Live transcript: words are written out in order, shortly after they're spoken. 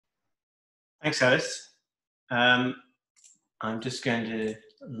Thanks, Alice. I'm just going to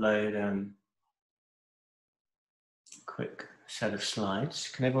load a quick set of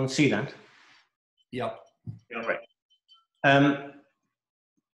slides. Can everyone see that? Yeah. Yeah, great.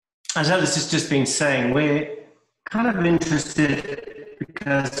 As Alice has just been saying, we're kind of interested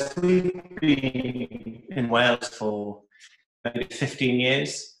because we've been in Wales for maybe 15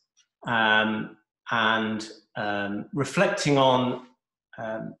 years and reflecting on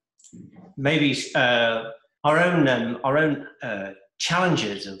maybe our own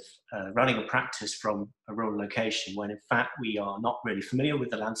challenges of running a practice from a rural location when in fact we are not really familiar with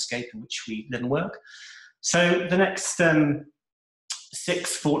the landscape in which we live and work. So the next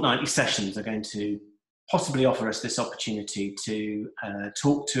 6 fortnightly sessions are going to possibly offer us this opportunity to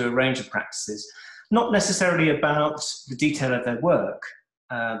talk to a range of practices, not necessarily about the detail of their work,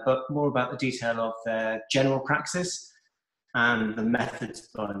 but more about the detail of their general practice and the methods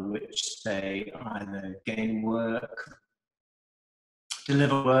by which they either gain work,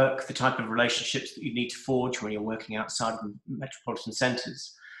 deliver work, the type of relationships that you need to forge when you're working outside of metropolitan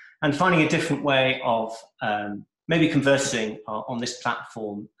centres, and finding a different way of maybe conversing on this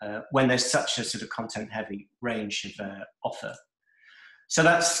platform when there's such a sort of content-heavy range of offer. So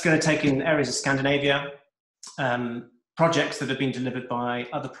that's going to take in areas of Scandinavia, projects that have been delivered by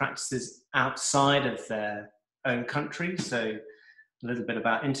other practices outside of their own country, so a little bit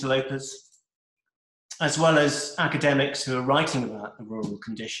about interlopers, as well as academics who are writing about the rural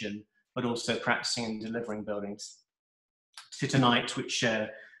condition, but also practicing and delivering buildings. To tonight, which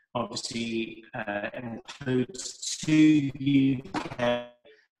obviously includes 2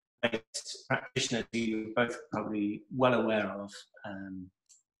 UK-based practitioners who you're both probably well aware of,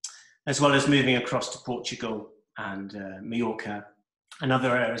 as well as moving across to Portugal and Mallorca and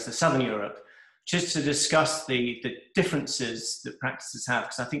other areas of Southern Europe, just to discuss the differences that practices have,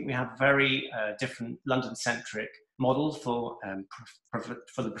 because I think we have very different London-centric models for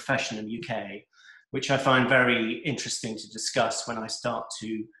the profession in the UK, which I find very interesting to discuss when I start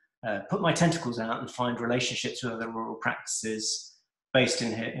to put my tentacles out and find relationships with other rural practices based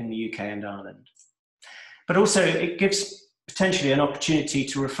in the UK and Ireland. But also it gives potentially an opportunity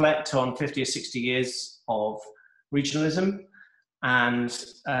to reflect on 50 or 60 years of regionalism, and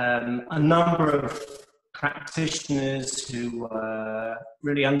a number of practitioners who were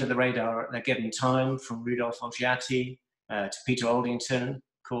really under the radar at their given time, from Rudolf Olgiati to Peter Aldington, of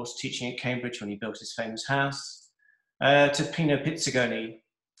course, teaching at Cambridge when he built his famous house, to Pino Pizzigoni,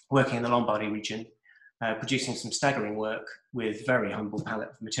 working in the Lombardy region, producing some staggering work with very humble palette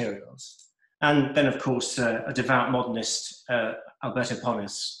of materials. And then, of course, a devout modernist, Alberto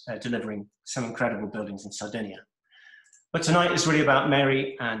Ponis, delivering some incredible buildings in Sardinia. But tonight is really about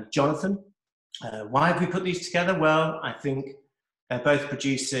Mary and Jonathan. Why have we put these together? Well, I think they're both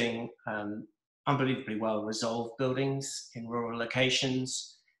producing unbelievably well-resolved buildings in rural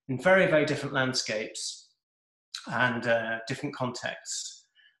locations, in very, very different landscapes and different contexts.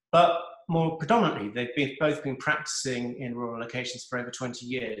 But more predominantly, they've both been practicing in rural locations for over 20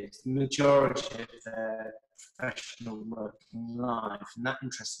 years, the majority of their professional working life. And that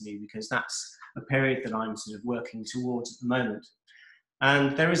interests me because that's a period that I'm sort of working towards at the moment.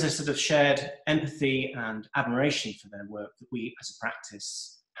 And there is a sort of shared empathy and admiration for their work that we as a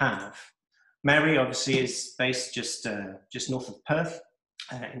practice have. Mary obviously is based just north of Perth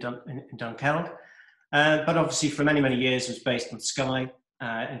in Dunkeld, but obviously for many, many years was based on Skye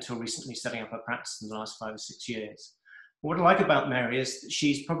until recently setting up her practice in the last 5 or 6 years. What I like about Mary is that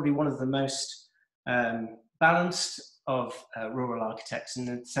she's probably one of the most balanced of rural architects, in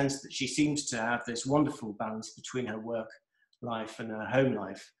the sense that she seems to have this wonderful balance between her work life and her home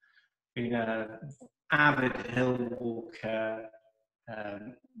life. Being an avid hill walker,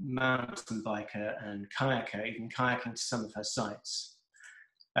 mountain biker and kayaker, even kayaking to some of her sites.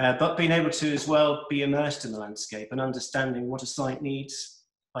 But being able to as well be immersed in the landscape and understanding what a site needs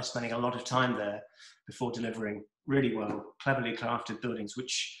by spending a lot of time there before delivering really well, cleverly crafted buildings,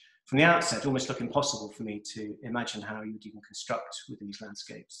 which from the outset almost look impossible for me to imagine how you would even construct with these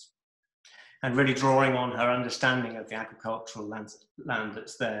landscapes. And really drawing on her understanding of the agricultural land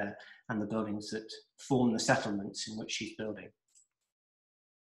that's there and the buildings that form the settlements in which she's building.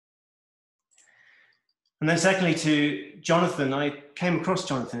 And then secondly, to Jonathan, I came across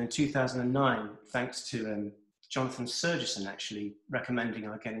Jonathan in 2009, thanks to Jonathan Surgison actually recommending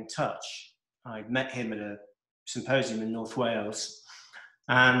I get in touch. I met him at a symposium in North Wales,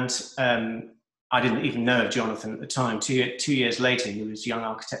 and I didn't even know of Jonathan at the time. 2 years later, he was Young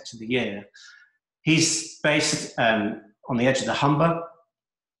Architect of the Year. He's based on the edge of the Humber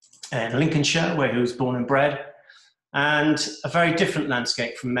in Lincolnshire, where he was born and bred, and a very different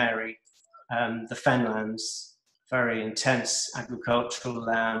landscape from Mary. the fenlands, very intense agricultural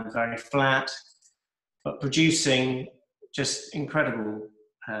land, very flat, but producing just incredible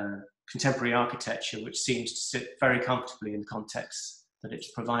contemporary architecture, which seems to sit very comfortably in the context that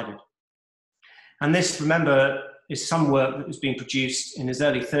it's provided. And this, remember, is some work that was being produced in his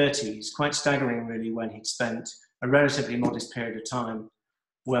early 30s, quite staggering really, when he'd spent a relatively modest period of time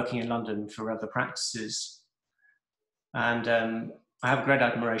working in London for other practices. And I have great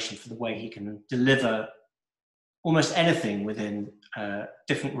admiration for the way he can deliver almost anything within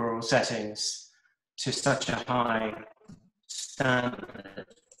different rural settings to such a high standard.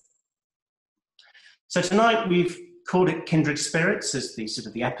 So tonight we've called it Kindred Spirits as the sort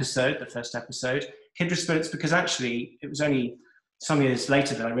of the episode, the first episode. Kindred Spirits because actually it was only some years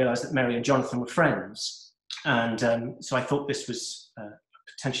later that I realised that Mary and Jonathan were friends. And so I thought this was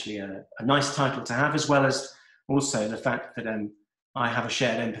potentially a nice title to have, as well as also the fact that I have a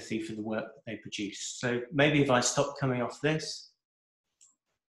shared empathy for the work that they produce. So maybe if I stop coming off this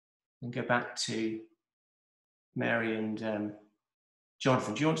and go back to Mary and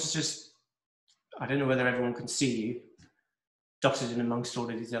Jonathan, do you want to just, I don't know whether everyone can see you, dotted in amongst all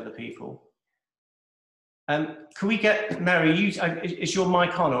of these other people. Can we get, Mary, is your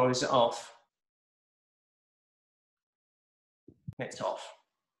mic on or is it off? It's off.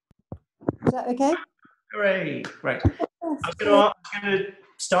 Is that okay? Hooray, great. I was going to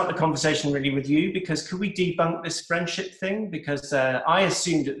start the conversation really with you, because could we debunk this friendship thing? Because I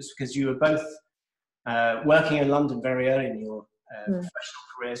assumed it was because you were both working in London very early in your professional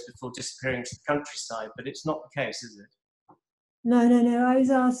careers before disappearing to the countryside, but it's not the case, is it? No. I was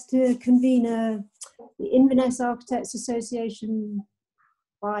asked to convene the Inverness Architects Association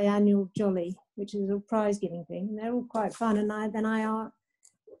biannual jolly, which is a prize-giving thing. And they're all quite fun. And I've been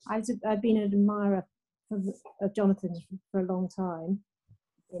an admirer of Jonathan's for a long time,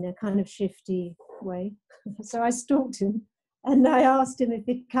 in a kind of shifty way. So I stalked him, and I asked him if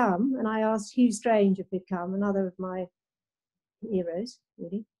he'd come, and I asked Hugh Strange if he'd come, another of my heroes,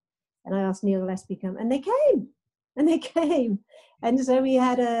 really. And I asked Neil Gillespie to come, and they came. And so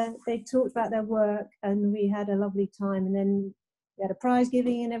they talked about their work, and we had a lovely time. And then we had a prize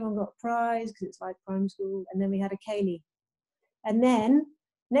giving, and everyone got a prize because it's like primary school. And then we had a ceilidh. And then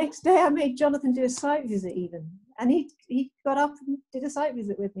next day I made Jonathan do a site visit even. And he got up and did a site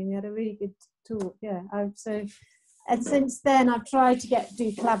visit with me. We had a really good talk, yeah. And since then I've tried to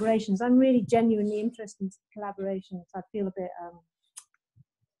do collaborations. I'm really genuinely interested in collaborations. I feel a bit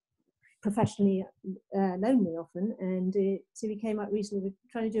professionally lonely often, and so we came up recently with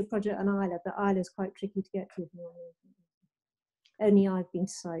trying to do a project on Isla, but Isla's quite tricky to get to. Only I've been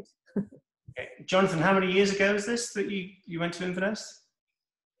to site. Okay. Jonathan, how many years ago was this that you went to Inverness?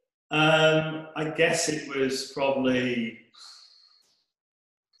 I guess it was probably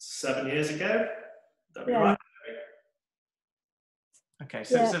 7 years ago. That'd be right. Okay,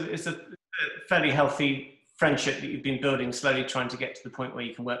 so yeah. It's a fairly healthy friendship that you've been building, slowly trying to get to the point where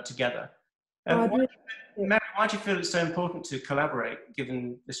you can work together. Mary, why do you feel it's so important to collaborate,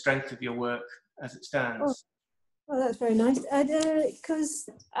 given the strength of your work as it stands? Oh, that's very nice. Because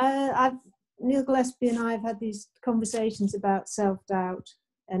Neil Gillespie and I have had these conversations about self-doubt,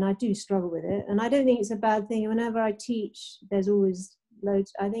 and I do struggle with it. And I don't think it's a bad thing. Whenever I teach, there's always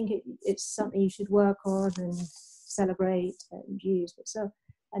loads. I think it's something you should work on and celebrate and use.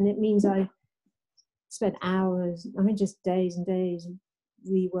 And it means I spent hours, just days and days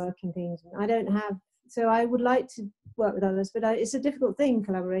reworking things. And I don't have, so I would like to work with others, but it's a difficult thing,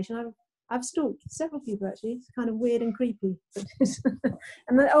 collaboration. I've stalked several people actually. It's kind of weird and creepy.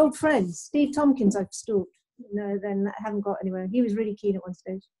 And the old friends, Steve Tompkins, I've stalked. No, then I haven't got anywhere. He was really keen at one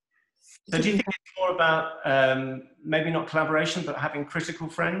stage. So do you think it's more about maybe not collaboration, but having critical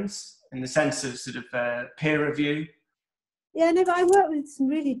friends in the sense of sort of peer review? Yeah, no, but I work with some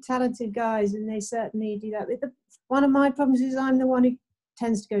really talented guys, and they certainly do that. One of my problems is I'm the one who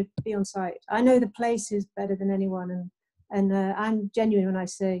tends to be on site. I know the places better than anyone, and I'm genuine when I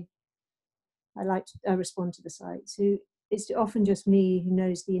say I respond to the site. So it's often just me who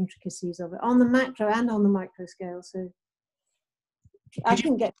knows the intricacies of it on the macro and on the micro scale. So I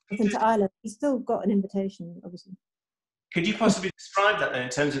couldn't get into Ireland. He's still got an invitation, obviously. Could you possibly describe that then in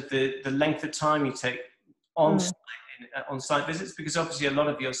terms of the length of time you take on site visits? Because obviously a lot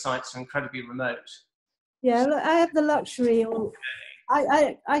of your sites are incredibly remote. Yeah, look, I have the luxury, or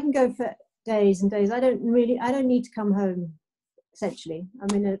I can go for days and days. I don't need to come home. Essentially,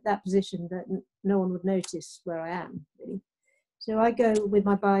 I'm in that position that no one would notice where I am, really. So I go with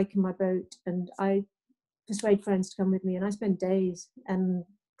my bike and my boat, and I persuade friends to come with me, and I spend days and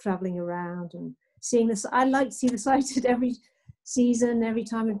traveling around and seeing this. I like to see the site at every season, every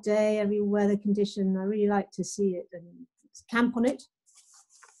time of day, every weather condition. I really like to see it and camp on it,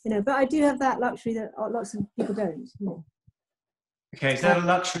 you know. But I do have that luxury that lots of people don't. You know. Okay, is that a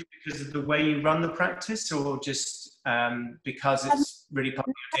luxury because of the way you run the practice, or just because it's really part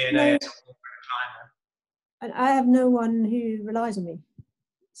of your DNA as a corporate climber? And I have no one who relies on me,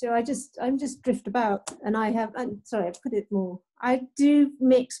 so I'm just drift about. And I put it more. I do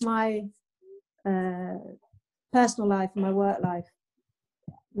mix my personal life and my work life.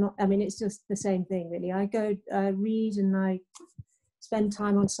 It's just the same thing, really. I go, I read, and I spend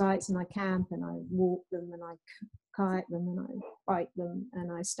time on sites, and I camp, and I walk them, and I kayak them, and I bike them,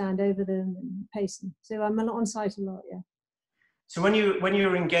 and I stand over them and pace them. So I'm on site a lot, yeah. So when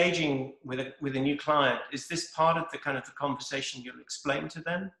you're engaging with a new client, is this part of the kind of the conversation you'll explain to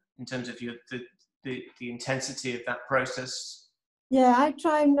them in terms of the intensity of that process? Yeah, I'm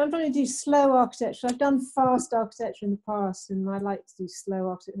trying to do slow architecture. I've done fast architecture in the past, and I like to do slow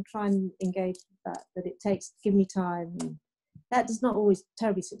architecture and try and engage with that. But it takes, give me time, and that is not always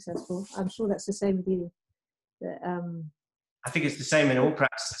terribly successful. I'm sure that's the same with you. But, I think it's the same in all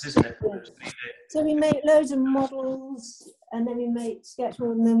practices, isn't it? Yeah. So we make loads of models, and then we make sketch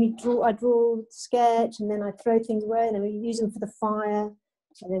models, and then I draw sketch, and then I throw things away, and then we use them for the fire,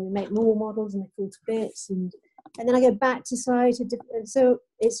 and then we make more models, and they fall to bits, and then I go back to site. So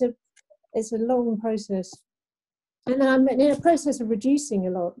it's a long process, and then I'm in a process of reducing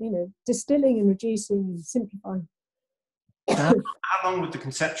a lot, you know, distilling and reducing and simplifying. How long would the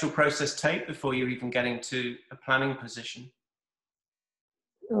conceptual process take before you're even getting to a planning position?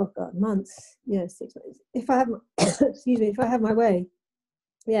 Oh God, months. Yeah, 6 months. If I have my, if I have my way.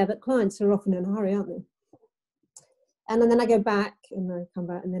 Yeah, but clients are often in a hurry, aren't they? And then I go back, and I come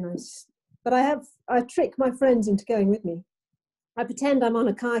back, and then I trick my friends into going with me. I pretend I'm on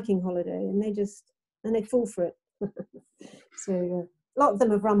a kayaking holiday, and they fall for it. So a lot of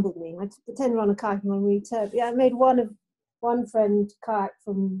them have rumbled me. I pretend we're on a kayaking holiday. Yeah, I made one friend kayak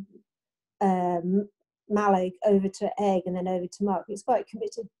from Malag over to Egg and then over to Mark. It's quite a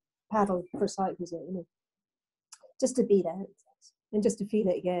committed paddle for a site visit, you know, just to be there and just to feel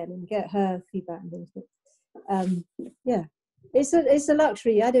it again and get her feedback and things. But, yeah, it's a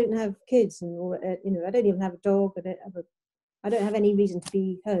luxury. I don't have kids, and you know, I don't even have a dog. I don't have any reason to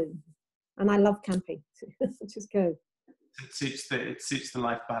be home, and I love camping. Just go. It suits the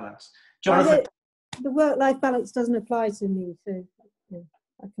life balance. Jonathan, the work-life balance doesn't apply to me, so you know,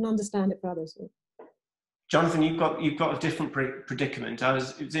 I can understand it for others. So. Jonathan, you've got a different predicament. It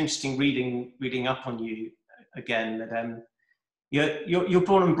was interesting reading up on you again. That you're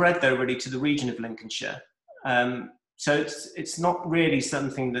born and bred though, really, to the region of Lincolnshire. So it's not really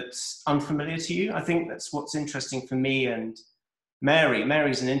something that's unfamiliar to you. I think that's what's interesting for me and Mary.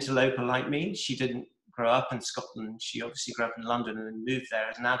 Mary's an interloper like me. She didn't grow up in Scotland. She obviously grew up in London and moved there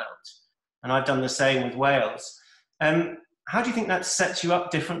as an adult. And I've done the same with Wales. How do you think that sets you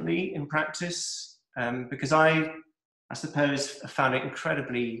up differently in practice? Because I suppose found it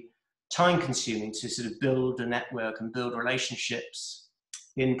incredibly time consuming to sort of build a network and build relationships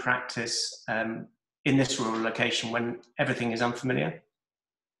in practice in this rural location when everything is unfamiliar.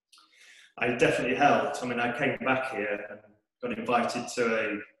 I definitely helped. I mean, I came back here and got invited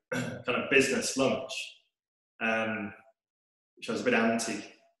to a kind of business lunch, which I was a bit anti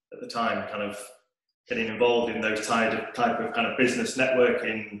at the time, kind of getting involved in those type of kind of business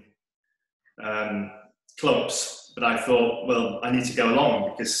networking clubs. But I thought, well, I need to go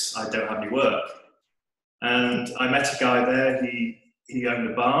along because I don't have any work. And I met a guy there. He owned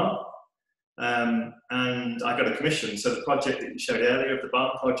a barn, and I got a commission. So the project that you showed earlier, of the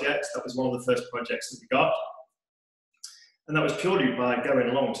barn project, that was one of the first projects that we got. And that was purely by going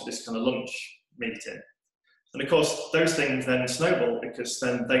along to this kind of lunch meeting. And of course, those things then snowball because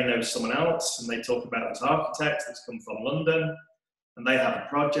then they know someone else and they talk about this architect that's come from London and they have a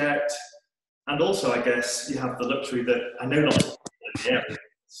project. And also, I guess, you have the luxury that I know not in the area.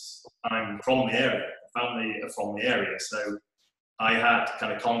 I'm from the area, the family are from the area. So I had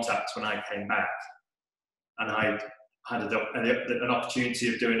kind of contacts when I came back. And I had an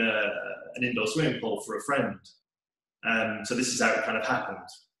opportunity of doing an indoor swimming pool for a friend. So this is how it kind of happened.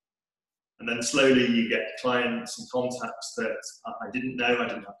 And then slowly you get clients and contacts that I didn't know, I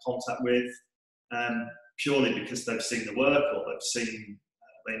didn't have contact with, purely because they've seen the work or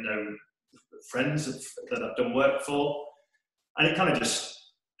they know friends that I've done work for. And it kind of just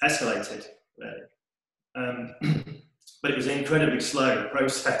escalated, really. But it was an incredibly slow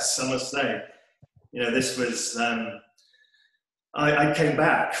process, I must say. You know, this was, I came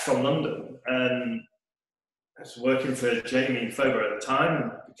back from London and I was working for Jamie Fober at the time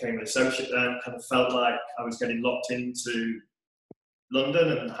and became an associate there and kind of felt like I was getting locked into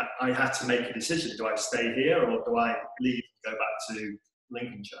London, and I had to make a decision. Do I stay here or do I leave and go back to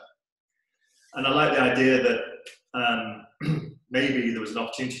Lincolnshire? And I like the idea that maybe there was an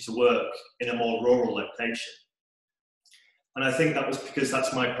opportunity to work in a more rural location. And I think that was because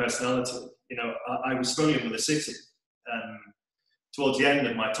that's my personality. You know, I was struggling with the city towards the end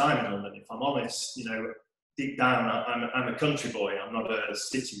of my time in London, if I'm honest. You know, deep down, I'm a country boy. I'm not a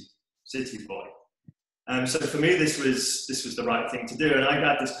city boy. So for me, this was the right thing to do. And I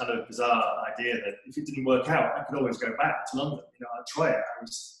had this kind of bizarre idea that if it didn't work out, I could always go back to London. You know, I'd try it. I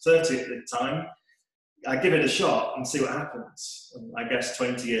was 30 at the time. I'd give it a shot and see what happens. And I guess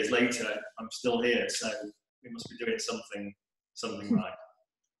 20 years later, I'm still here. So we must be doing something right.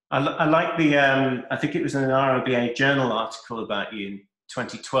 I like the, I think it was an ROBA journal article about you in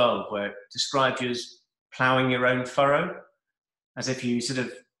 2012, where it described you as ploughing your own furrow, as if you sort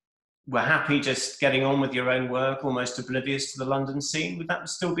of were happy just getting on with your own work, almost oblivious to the London scene. Would that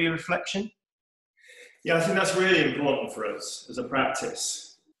still be a reflection? Yeah, I think that's really important for us as a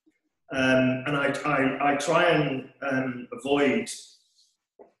practice. And I try and avoid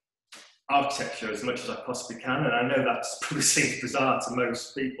architecture as much as I possibly can. And I know that probably seems bizarre to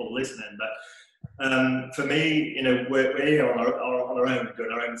most people listening, but for me, you know, we're here on our own,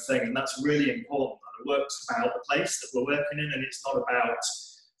 doing our own thing. And that's really important. The work's about the place that we're working in, and it's not about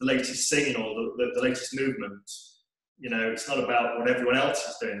the latest scene or the latest movement. You know, it's not about what everyone else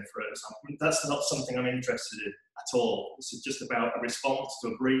is doing for us. That's not something I'm interested in at all. This is just about a response to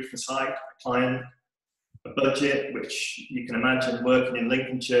a brief, a site, a client, a budget, which you can imagine working in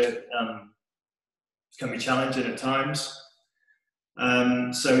Lincolnshire can be challenging at times.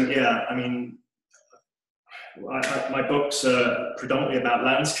 So yeah, I mean, my books are predominantly about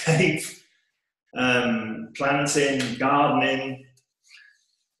landscape, planting, gardening,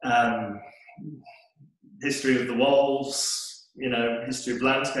 history of the walls, you know, history of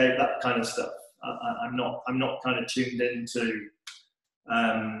landscape, that kind of stuff. I'm not kind of tuned into,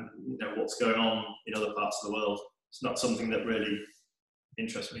 you know, what's going on in other parts of the world. It's not something that really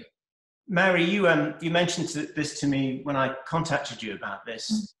interests me. Mary, you mentioned this to me when I contacted you about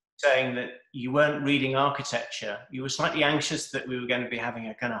this, saying that you weren't reading architecture. You were slightly anxious that we were going to be having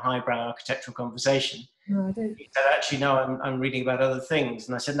a kind of highbrow architectural conversation. No, I don't. You said, actually, no, I'm reading about other things.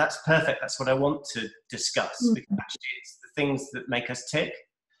 And I said, that's perfect. That's what I want to discuss, because actually it's the things that make us tick.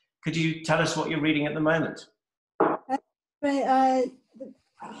 Could you tell us what you're reading at the moment?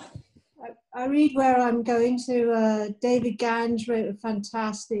 I read where I'm going to. David Gange wrote a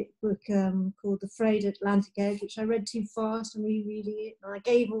fantastic book called The Frayed Atlantic Edge, which I read too fast and rereading it, and I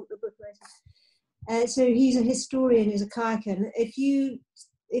gave up the book later. So he's a historian, he's a kayaker, and if you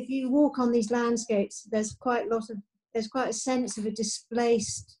walk on these landscapes, there's quite a sense of a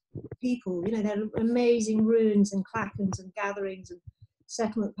displaced people. You know, there are amazing ruins and clackens and gatherings and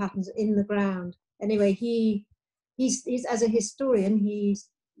settlement patterns in the ground. Anyway, he's as a historian, he's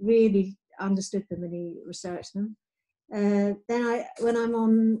really understood them and he researched them. Then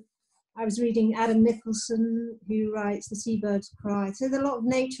I was reading Adam Nicholson, who writes The Seabird's Cry. So there's a lot of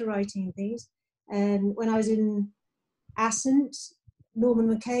nature writing and things. And when I was in Ascent,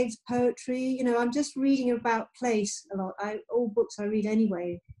 Norman McCabe's poetry, you know, I'm just reading about place a lot. All books I read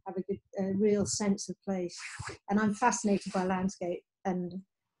anyway have a real sense of place. And I'm fascinated by landscape and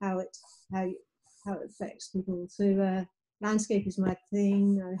how it affects people. So landscape is my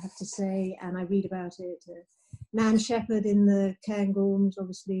thing, I have to say, and I read about it. Nan Shepherd in the Cairngorms,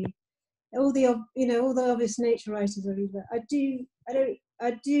 obviously. All the obvious nature writers I read about.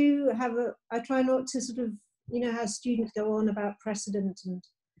 I try not to sort of, you know, how students go on about precedent and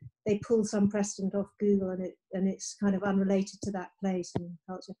they pull some precedent off Google and it's kind of unrelated to that place and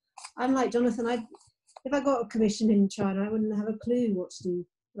culture. I'm like Jonathan, if I got a commission in China, I wouldn't have a clue what to do.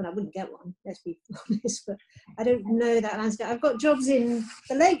 Well, I wouldn't get one, let's be honest, but I don't know that landscape. I've got jobs in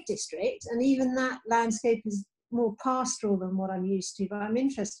the Lake District, and even that landscape is more pastoral than what I'm used to, but I'm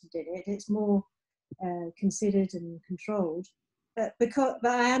interested in it. It's more considered and controlled. But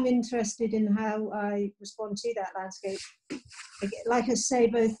I am interested in how I respond to that landscape, like I say,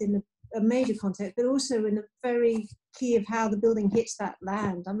 both in a major context, but also in the very key of how the building hits that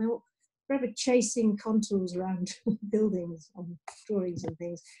land. I mean, forever chasing contours around buildings on drawings and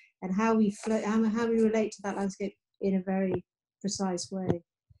things, and how we relate to that landscape in a very precise way.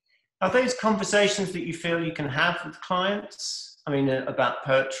 Are those conversations that you feel you can have with clients? I mean, about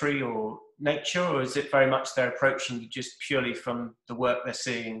poetry or nature, or is it very much they're approaching you just purely from the work they're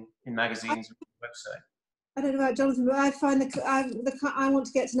seeing in magazines or website? I don't know about Jonathan, but I find I want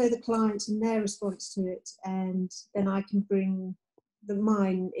to get to know the client and their response to it, and then I can bring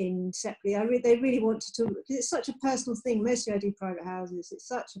mine in separately. They really want to talk, because it's such a personal thing. Mostly I do private houses. It's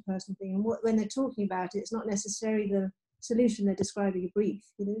such a personal thing, and when they're talking about it, it's not necessarily the solution. They're describing a brief,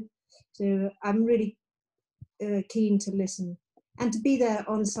 you know. So I'm really keen to listen and to be there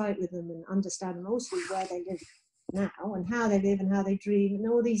on site with them and understand mostly where they live now and how they live and how they dream and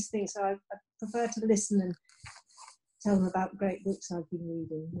all these things. So I prefer to listen and tell them about great books I've been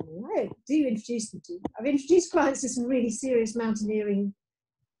reading. I do introduce them to. I've introduced clients to some really serious mountaineering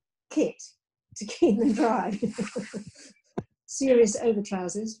kit to keep them dry. Serious over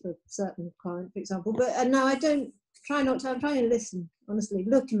trousers for certain clients, for example. But no, I don't try not to. I'm trying to listen, honestly.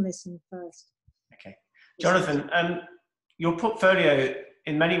 Look and listen first. Okay. Jonathan, your portfolio,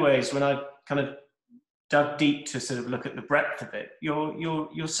 in many ways, when I kind of dug deep to sort of look at the breadth of it,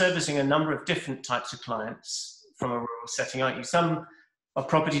 you're servicing a number of different types of clients from a rural setting, aren't you? Some are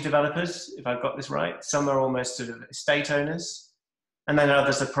property developers, if I've got this right. Some are almost sort of estate owners, and then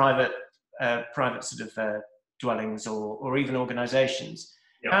others are private sort of dwellings or even organisations.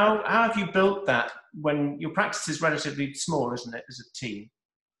 Yep. How have you built that when your practice is relatively small, isn't it, as a team?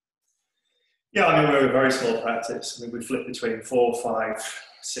 Yeah, I mean, we're a very small practice. I mean, we flip between 4, 5,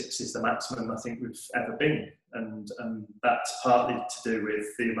 6 is the maximum I think we've ever been. And that's partly to do with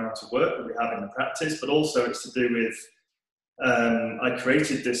the amount of work that we have in the practice, but also it's to do with, I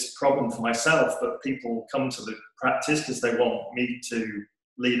created this problem for myself, that people come to the practice because they want me to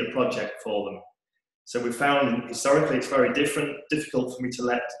lead a project for them. So we found historically it's very difficult for me to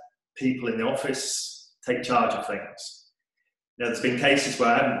let people in the office take charge of things. You know, there's been cases where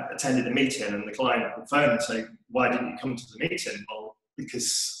I haven't attended a meeting and the client would phone and say, why didn't you come to the meeting? Well,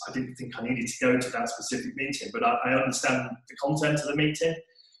 because I didn't think I needed to go to that specific meeting, but I understand the content of the meeting.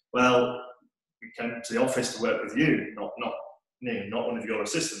 Well, we came to the office to work with you, not one of your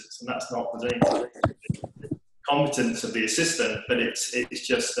assistants, and that's not the competence of the assistant, but it's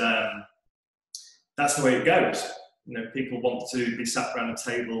just that's the way it goes. You know, people want to be sat around a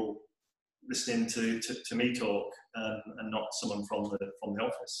table listening to me talk, and not someone from the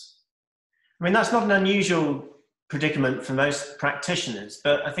office. I mean, that's not an unusual predicament for most practitioners,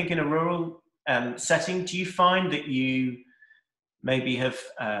 but I think in a rural setting, do you find that you maybe have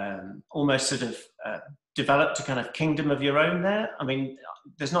almost sort of developed a kind of kingdom of your own there? I mean,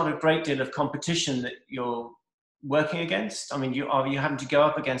 there's not a great deal of competition that you're working against. I mean, are you having to go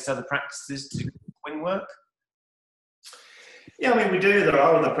up against other practices to win work? Yeah, I mean, we do. There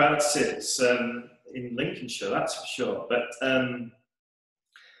are other practices in Lincolnshire, that's for sure. But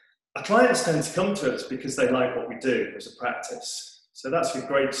our clients tend to come to us because they like what we do as a practice. So that's a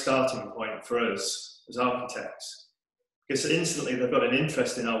great starting point for us as architects, because instantly they've got an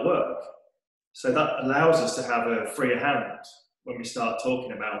interest in our work. So that allows us to have a freer hand when we start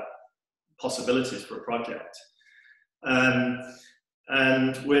talking about possibilities for a project. And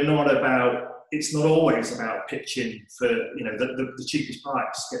we're not about, it's not always about pitching for, you know, the cheapest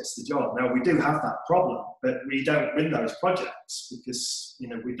price gets the job. Now, we do have that problem, but we don't win those projects because, you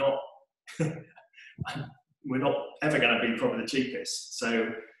know, we're not ever going to be probably the cheapest.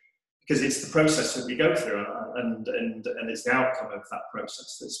 So, because it's the process that we go through, and it's the outcome of that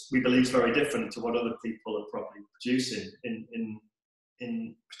process that we believe is very different to what other people are probably producing in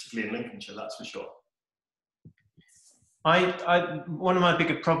particularly in Lincolnshire, that's for sure. One of my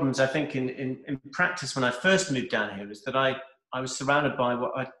bigger problems, I think, in practice when I first moved down here is that I was surrounded by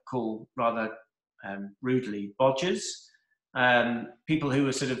what I'd call rather rudely bodgers, people who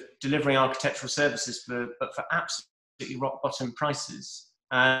were sort of delivering architectural services but for absolutely rock bottom prices.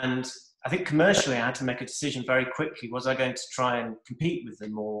 And I think commercially I had to make a decision very quickly. Was I going to try and compete with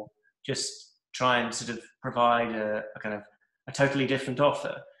them or just try and sort of provide a kind of a totally different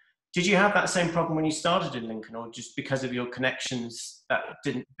offer? Did you have that same problem when you started in Lincoln, or just because of your connections that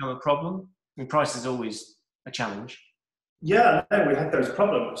didn't become a problem? I mean, price is always a challenge. Yeah, no, we had those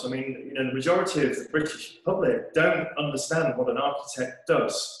problems. I mean, you know, the majority of the British public don't understand what an architect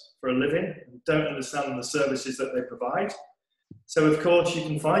does for a living, don't understand the services that they provide. So, of course, you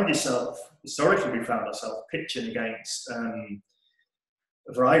can find yourself, historically we found ourselves pitching against a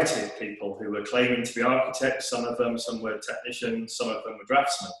variety of people who were claiming to be architects. Some were technicians, some of them were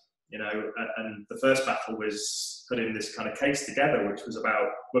draftsmen. You know, and the first battle was putting this kind of case together, which was about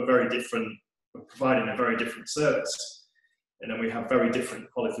we're providing a very different service, and then we have very different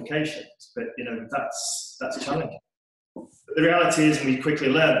qualifications. But you know, that's challenging. But the reality is, and we quickly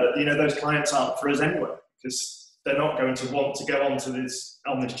learned that, you know, those clients aren't for us anyway, because they're not going to want to go on this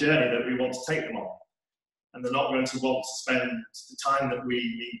journey that we want to take them on, and they're not going to want to spend the time that we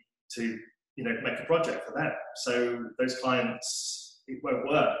need to, you know, make a project for them. So those clients, it won't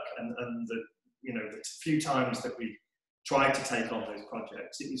work, and the few times that we tried to take on those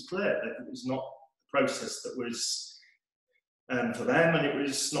projects, it was clear that it was not a process that was for them, and it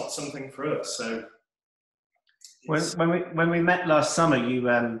was not something for us. So when we met last summer,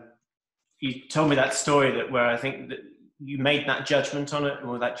 you told me that story where I think that you made that judgment on it,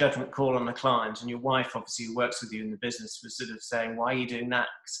 or that judgment call on the client, and your wife, obviously, who works with you in the business, was sort of saying, why are you doing that?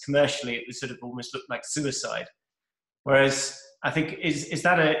 Because commercially it was sort of almost looked like suicide. Whereas I think, is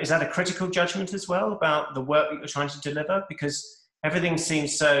that a critical judgment as well about the work that you're trying to deliver? Because everything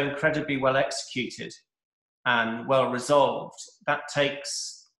seems so incredibly well executed and well resolved. That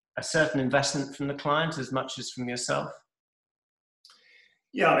takes a certain investment from the client as much as from yourself.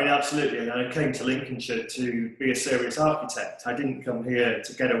 Yeah, I mean, absolutely. And I came to Lincolnshire to be a serious architect. I didn't come here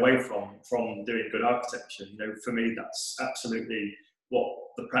to get away from doing good architecture. You know, for me, that's absolutely what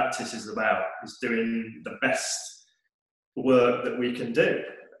the practice is about, is doing the best work that we can do,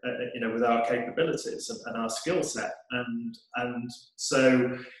 you know, with our capabilities and our skill set. And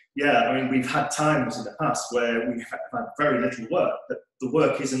so, yeah, I mean, we've had times in the past where we've had very little work, but the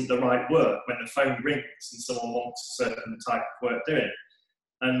work isn't the right work when the phone rings and someone wants a certain type of work doing.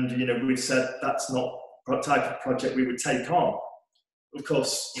 And, you know, we've said that's not the type of project we would take on. Of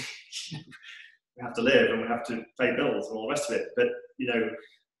course, we have to live and we have to pay bills and all the rest of it. But, you know,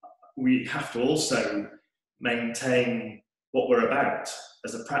 we have to also maintain what we're about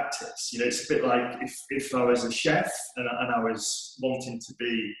as a practice. You know, it's a bit like if I was a chef and I was wanting to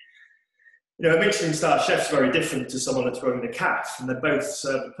be, you know, a Michelin-star chef's very different to someone that's running a cafe, and they both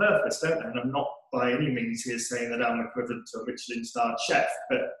serve a purpose, don't they? And I'm not by any means here saying that I'm equivalent to a Michelin-starred chef,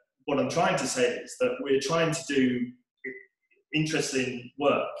 but what I'm trying to say is that we're trying to do interesting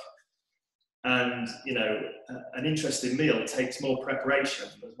work, and, you know, an interesting meal takes more preparation,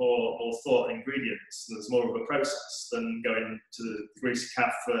 there's more thought and ingredients, and there's more of a process than going to the greasy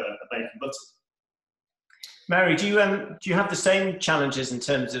cafe for a bacon butter. Mary, do you have the same challenges in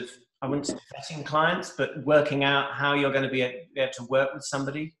terms of, I wouldn't say vetting clients, but working out how you're going to be able to work with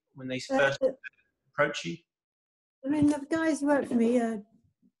somebody when they first approach you? I mean, the guys who work for me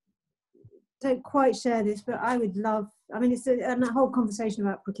don't quite share this, but I would love, I mean, it's a whole conversation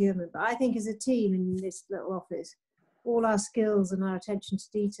about procurement, but I think as a team in this little office, all our skills and our attention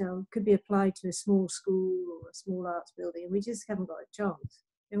to detail could be applied to a small school or a small arts building, and we just haven't got a chance.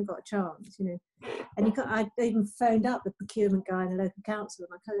 We haven't got a chance, you know. And I even phoned up the procurement guy in the local council,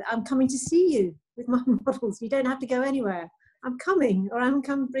 and I said, I'm coming to see you with my models. You don't have to go anywhere. I'm coming, or I'm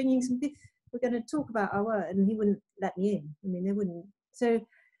bringing some. We're going to talk about our work, and he wouldn't let me in. I mean, they wouldn't. So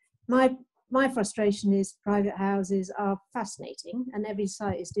my frustration is private houses are fascinating, and every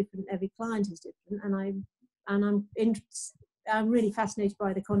site is different, every client is different, and I'm really fascinated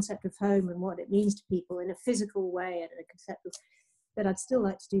by the concept of home and what it means to people in a physical way and a conceptual. But I'd still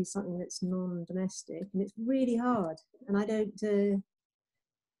like to do something that's non-domestic, and it's really hard. And I don't.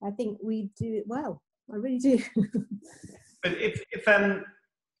 I think we do it well. I really do. But if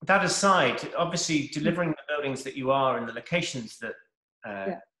that aside, obviously delivering the buildings that you are in the locations that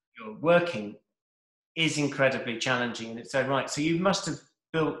you're working is incredibly challenging in its own right. So you must have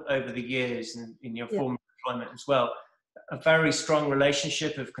built over the years in your former employment as well, a very strong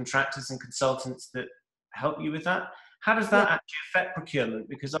relationship of contractors and consultants that help you with that. How does that actually affect procurement?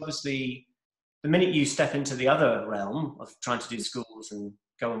 Because obviously the minute you step into the other realm of trying to do schools and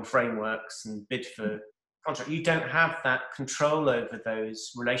go on frameworks and bid for contract, you don't have that control over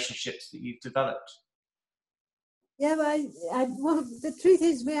those relationships that you've developed. Yeah, but well, the truth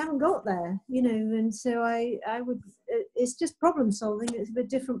is we haven't got there, you know, and so I would, it's just problem solving. It's a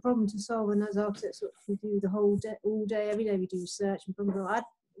different problem to solve, and as architects, what we do the whole day, all day, every day we do research and problem. I'd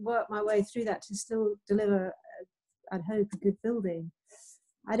work my way through that to still deliver, I'd hope, a good building.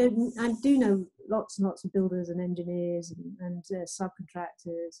 I do know lots and lots of builders and engineers and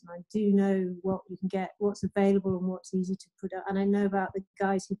subcontractors, and I do know what you can get, what's available and what's easy to put out, and I know about the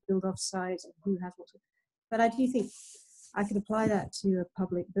guys who build off-site and who has what's. But I do think I could apply that to a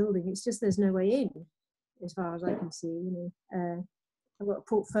public building. It's just there's no way in, as far as I can see. You know, I've got a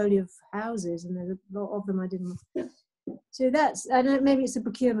portfolio of houses, and there's a lot of them I didn't. So that's, I don't know, maybe it's a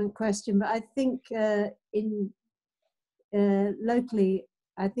procurement question, but I think locally,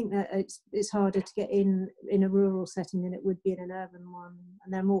 I think that it's harder to get in a rural setting than it would be in an urban one,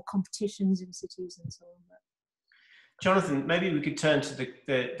 and there are more competitions in cities and so on. But. Jonathan, maybe we could turn to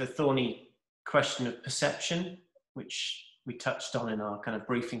the thorny question of perception, which we touched on in our kind of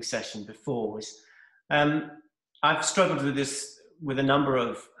briefing session before. I've struggled with this with a number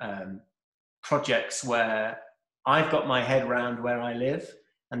of projects where I've got my head around where I live,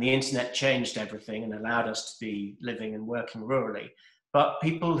 and the internet changed everything and allowed us to be living and working rurally. But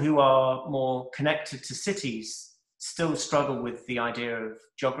people who are more connected to cities still struggle with the idea of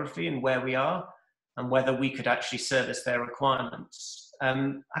geography and where we are, and whether we could actually service their requirements.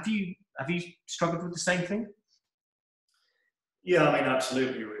 Have you struggled with the same thing? Yeah, I mean,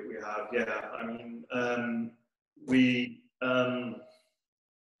 absolutely, we have. Yeah, I mean,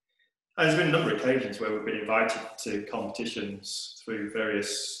 there's been a number of occasions where we've been invited to competitions through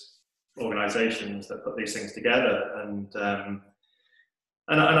various organisations that put these things together, and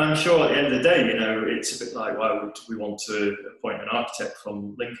I'm sure at the end of the day, you know, it's a bit like, why would we want to appoint an architect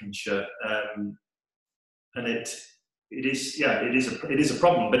from Lincolnshire? And it is a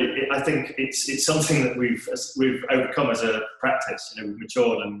problem, but I think it's something that we've overcome as a practice. You know, we've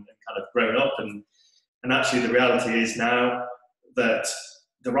matured and kind of grown up, and actually the reality is now that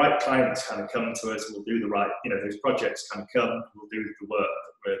the right clients kind of come to us, we'll do the right, you know, those projects kind of come, we'll do the work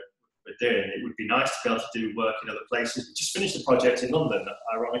that we're doing. It would be nice to be able to do work in other places. We just finished a project in London,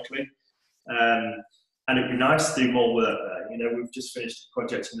 ironically, and it'd be nice to do more work there. You know, we've just finished a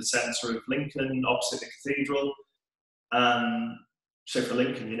project in the centre of Lincoln, opposite the cathedral. So for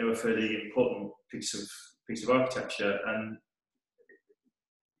Lincoln, you know, a fairly important piece of architecture, and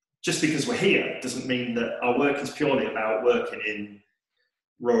just because we're here doesn't mean that our work is purely about working in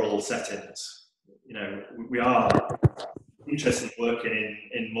rural settings. You know, we are interested in working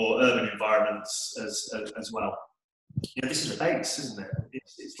in more urban environments as well. You know, this is a base, isn't it?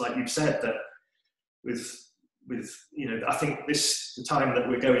 It's like you've said, that with you know, I think the time that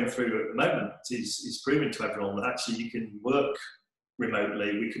we're going through at the moment is proving to everyone that actually you can work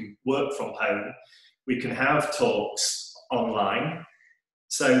remotely, we can work from home, we can have talks online,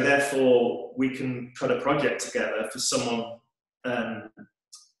 so therefore we can put a project together for someone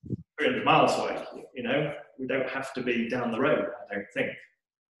 300 miles away. You know, we don't have to be down the road, I don't think.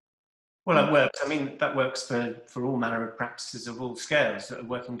 Well, it works. I mean, that works for all manner of practices of all scales that are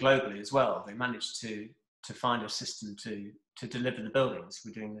working globally as well. They managed to find a system to deliver the buildings.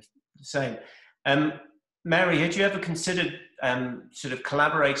 We're doing the same. Mary, had you ever considered sort of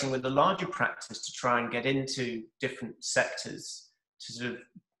collaborating with a larger practice to try and get into different sectors to sort of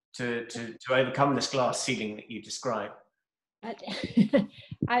to overcome this glass ceiling that you describe? I'd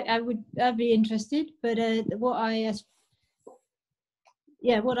be interested, but what I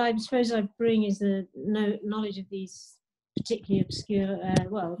suppose I bring is the knowledge of these particularly obscure,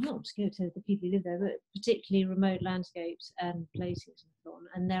 well, not obscure to the people who live there, but particularly remote landscapes and places and so on.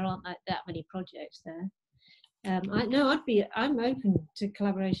 And there aren't that many projects there. I'm open to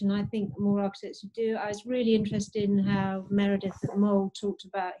collaboration. I think more architects should do. I was really interested in how Meredith at Mole talked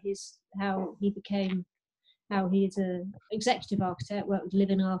about how he is an executive architect, worked with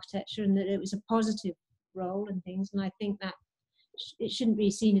living architecture, and that it was a positive role and things. And I think that it shouldn't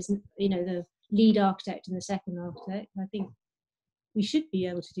be seen as, you know, the lead architect and the second architect. I think we should be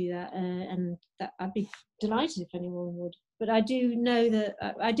able to do that, and that I'd be delighted if anyone would. But I do know that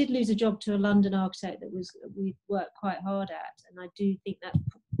I did lose a job to a London architect that we worked quite hard at, and I do think that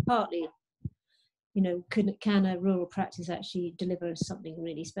partly, you know, can a rural practice actually deliver something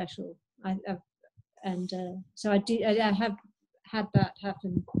really special? So I have had that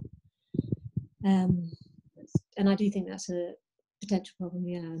happen, and I do think that's a potential problem,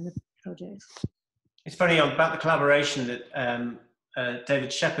 yeah, in the project. It's funny about the collaboration that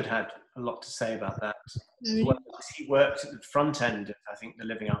David Shepherd had a lot to say about that. Really? Well, he worked at the front end of, I think, the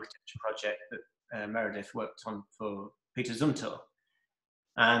living architecture project that Meredith worked on for Peter Zumthor.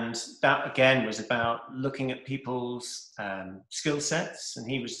 And that, again, was about looking at people's skill sets. And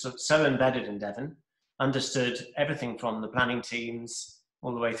he was so embedded in Devon, understood everything from the planning teams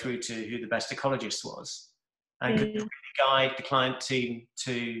all the way through to who the best ecologist was, and could really guide the client team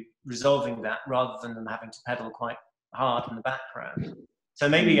to resolving that rather than them having to pedal quite hard in the background. So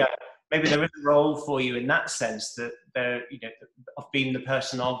maybe there is a role for you in that sense, that there, you know, of being the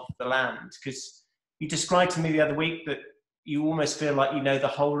person of the land, because you described to me the other week that you almost feel like you know the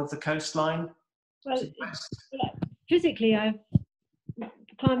whole of the coastline. Well, physically, I've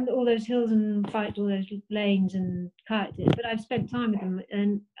climbed all those hills and biked all those lanes and kayaked it, but I've spent time with them,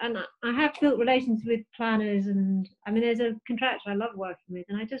 and I have built relations with planners, and I mean, there's a contractor I love working with,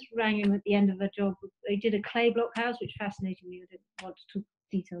 and I just rang him at the end of a job. They did a clay block house, which fascinated me. I don't want to talk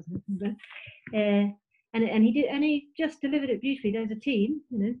details, but and he just delivered it beautifully. There's a team,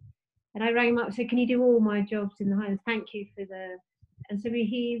 you know, and I rang him up and said, "Can you do all my jobs in the Highlands? Thank you for the." And so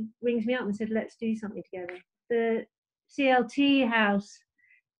he rings me up and said, "Let's do something together." The CLT house.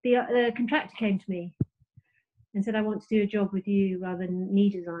 The contractor came to me and said, "I want to do a job with you rather than me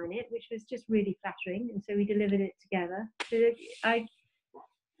design it," which was just really flattering. And so we delivered it together. So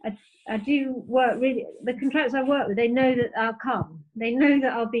I do work really, the contractors I work with, they know that I'll come. They know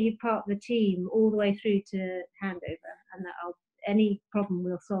that I'll be part of the team all the way through to handover, and that any problem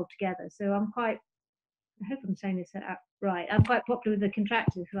we'll solve together. So I'm quite, I hope I'm saying this right, I'm quite popular with the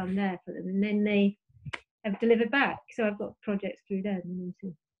contractors who I'm there for them, and then they have delivered back. So I've got projects through them.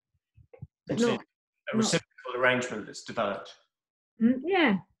 But not a reciprocal arrangement that's developed.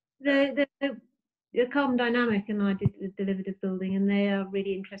 Yeah, the Carbon Dynamic and I delivered a building, and they are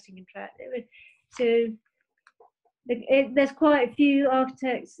really interesting contractors. So there's quite a few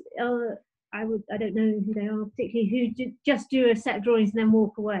architects. I don't know who they are particularly, who just do a set of drawings and then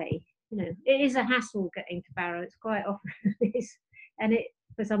walk away. It is a hassle getting to Barrow. It's quite often and it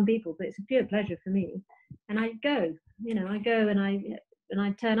for some people, but it's a pure pleasure for me. And I go, I go and I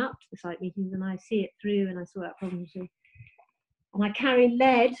turn up to the site meetings and I see it through and I sort out problems. And I carry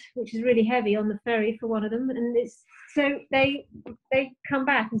lead, which is really heavy, on the ferry for one of them. And it's so they come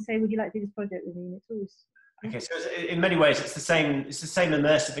back and say, "Would you like to do this project with me?" And it's always okay. So in many ways, it's the same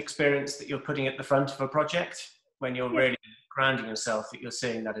immersive experience that you're putting at the front of a project when you're really grounding yourself. That you're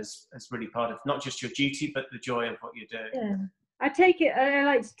seeing that as really part of not just your duty, but the joy of what you're doing. Yeah, I take it. I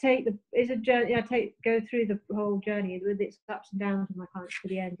like to take it's a journey. Go through the whole journey with its ups and downs with my clients to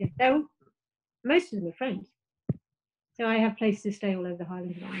the end. Yeah. Most of them are friends. So I have places to stay all over the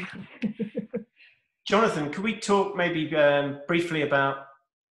Highlands. Jonathan, could we talk maybe briefly about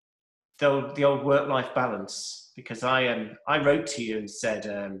the old work-life balance? Because I wrote to you and said,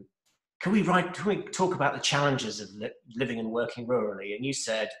 can we talk about the challenges of living and working rurally? And you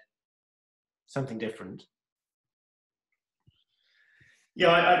said something different.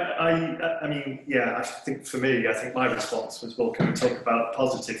 Yeah, I think for me, my response was, well, can we talk about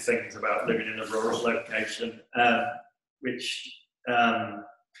positive things about living in a rural location? Which are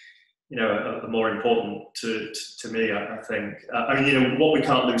more important to me, I think. What we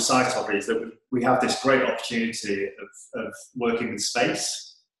can't lose sight of is that we have this great opportunity of working with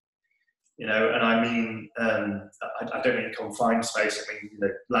space, and I don't mean confined space, I mean,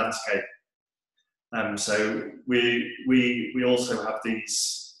 landscape. So we also have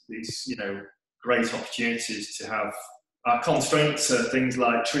these great opportunities to have. Our constraints are things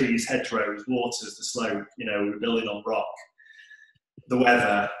like trees, hedgerows, waters, the slope, we're building on rock, the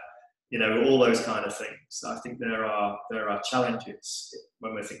weather, all those kind of things. I think there are challenges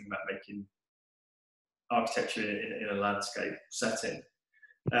when we're thinking about making architecture in a landscape setting.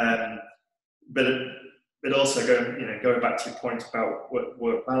 But also going back to your point about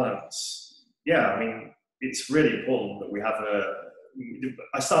work balance, it's really important that we have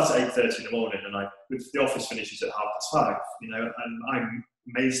I start at 8:30 in the morning, and the office finishes at 5:30, and I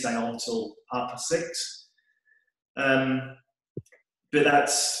may stay on till 6:30. But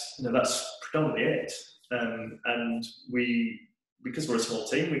that's predominantly it. And because we're a small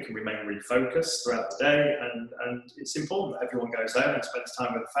team, we can remain really focused throughout the day, and it's important that everyone goes home and spends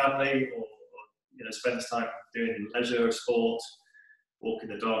time with the family, or spends time doing leisure, sport, walking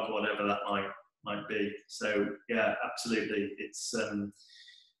the dog, or whatever that might be. So yeah, absolutely, it's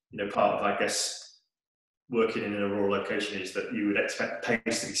part of, I guess, working in a rural location is that you would expect the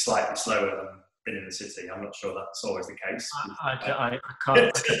pace to be slightly slower than being in the city. I'm not sure that's always the case. I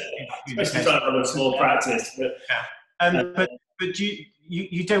can't. Especially trying to run a small practice. But, yeah. But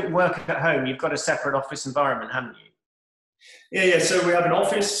you don't work at home. You've got a separate office environment, haven't you? Yeah. So we have an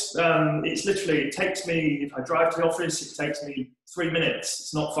office. It takes me, if I drive to the office, it takes me 3 minutes.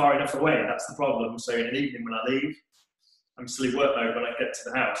 It's not far enough away. That's the problem. So in an evening when I leave, I'm still in work mode. When I get to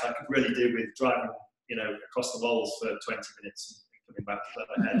the house, I could really do with driving, across the Wolds for 20 minutes and coming back to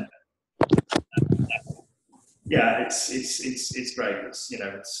the head. Yeah, it's great. It's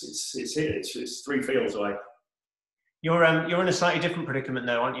 3 fields away. You're in a slightly different predicament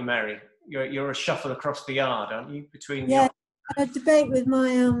though, aren't you, Mary? You're a shuffle across the yard, aren't you? Between I had a debate with my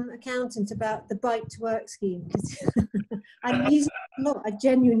accountant about the bike to work scheme, because I use it a lot. I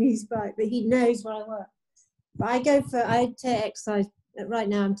genuinely use bike, but he knows where I work. But I take exercise. Right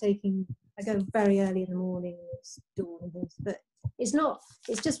now I go very early in the morning, it's dawn and things, but it's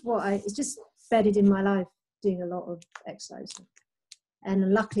just bedded in my life, doing a lot of exercise.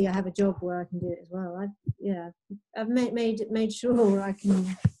 And luckily I have a job where I can do it as well. I've made sure I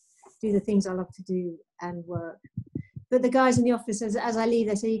can do the things I love to do and work. But the guys in the office, as I leave,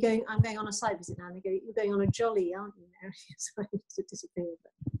 they say, I'm going on a site visit now. And they go, you're going on a jolly, aren't you? So I used to disappear.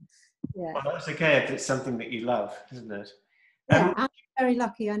 But, yeah. Well, that's okay if it's something that you love, isn't it? Yeah, I'm very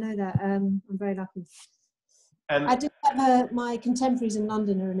lucky. I know that. I'm very lucky. I do have my contemporaries in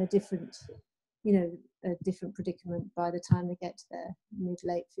London are in a different predicament by the time they get to their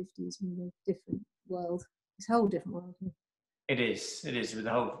mid-late 50s, in a different world. It's a whole different world. It is with a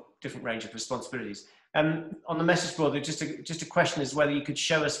whole different range of responsibilities. On the message board, just a question is whether you could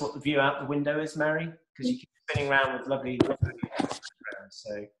show us what the view out the window is, Mary, because you keep spinning around with lovely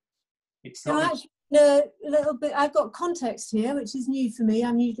so it's not. So actually, a little bit. I've got context here, which is new for me.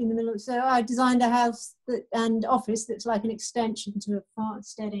 I'm usually in the middle. So I designed a house and office that's like an extension to a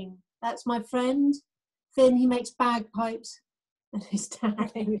farmsteading. That's my friend Finn. He makes bagpipes, and he's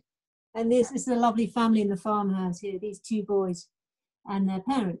standing. And this is a lovely family in the farmhouse here. These two boys and their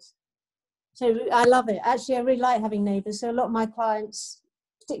parents. So I love it. Actually, I really like having neighbours. So a lot of my clients,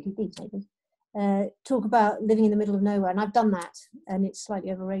 particularly these neighbours, talk about living in the middle of nowhere, and I've done that, and it's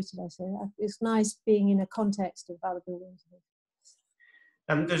slightly overrated, I say. It's nice being in a context of other buildings.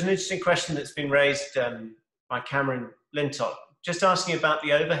 There's an interesting question that's been raised by Cameron Lintott, just asking about the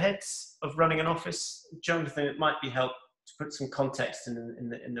overheads of running an office. Jonathan, it might be helpful to put some context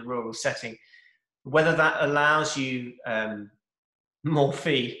in the rural setting, whether that allows you more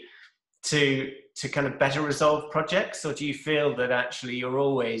fee to kind of better resolve projects, or do you feel that actually you're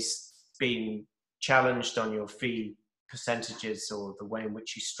always being challenged on your fee percentages or the way in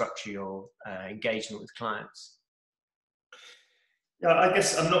which you structure your engagement with clients? Yeah, I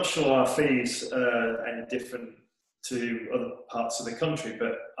guess I'm not sure our fees are any different to other parts of the country,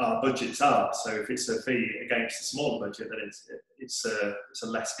 but our budgets are. So if it's a fee against a smaller budget, then it's a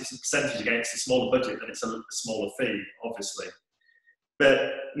percentage against a smaller budget, then it's a smaller fee, obviously.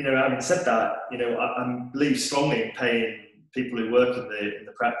 But having said that, I believe strongly in paying people who work in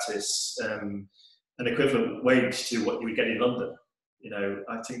the practice an equivalent wage to what you would get in London.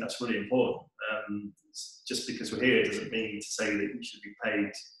 I think that's really important. Just because we're here doesn't mean to say that you should be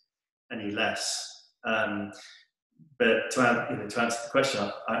paid any less. But to answer the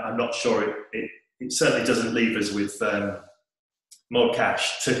question, I'm not sure. It certainly doesn't leave us with more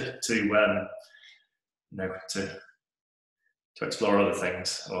cash to explore other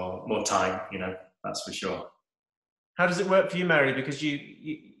things, or more time. That's for sure. How does it work for you, Mary? Because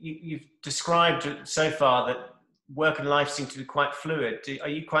you've described so far that work and life seem to be quite fluid. Are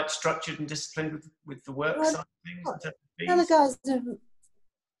you quite structured and disciplined with the work side of things?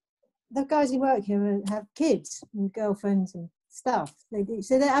 The guys who work here have kids and girlfriends and stuff. They do.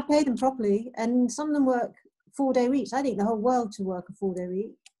 So I pay them properly, and some of them work 4-day weeks. I think the whole world should work a 4-day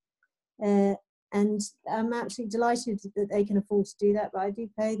week. And I'm absolutely delighted that they can afford to do that, but I do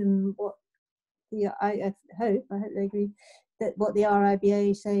pay them what I hope they agree, that what the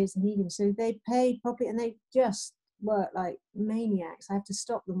RIBA says is needed. So they pay properly, and they just work like maniacs. I have to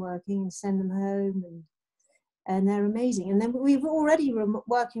stop them working and send them home, and they're amazing. And then we've already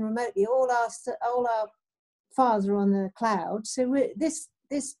working remotely. All our files are on the cloud. So this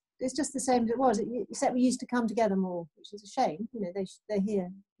is just the same as it was, except we used to come together more, which is a shame. They're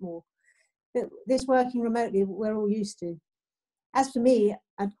here more. But this working remotely, we're all used to. As for me,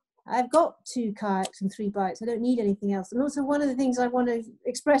 I've got 2 kayaks and 3 bikes. I don't need anything else. And also, one of the things I want to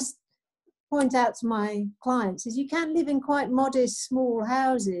point out to my clients is you can live in quite modest, small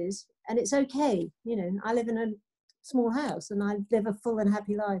houses, and it's okay. I live in a small house, and I live a full and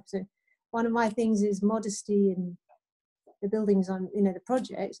happy life. So one of my things is modesty in the buildings on, the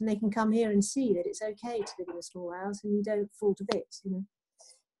projects, and they can come here and see that it's okay to live in a small house and you don't fall to bits.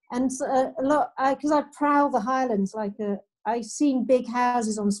 And so, a lot, because I prowl the Highlands I've seen big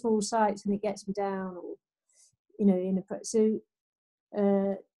houses on small sites, and it gets me down. Or,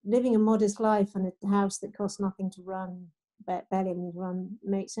 living a modest life and a house that costs nothing to run, barely anything to run,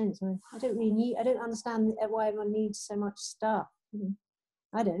 makes sense. I don't understand why everyone needs so much stuff.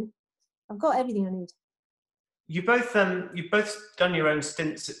 I don't. I've got everything I need. You've both done your own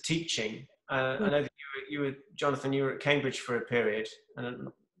stints at teaching. I know that you were Jonathan. You were at Cambridge for a period,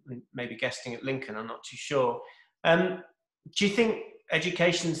 and maybe guesting at Lincoln. I'm not too sure. Do you think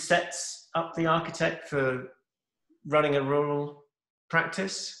education sets up the architect for running a rural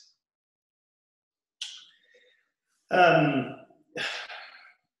practice?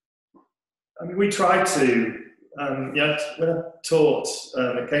 We tried to. When I taught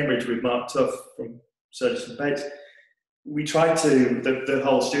at Cambridge with Mark Tuff from Surgeons and Bates, we tried to. The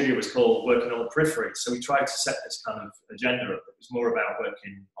whole studio was called Working on the Periphery, so we tried to set this kind of agenda up. It was more about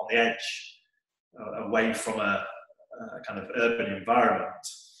working on the edge, away from a kind of urban environment,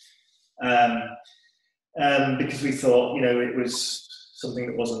 because we thought, it was something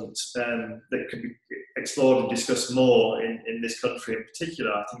that wasn't that could be explored and discussed more in this country in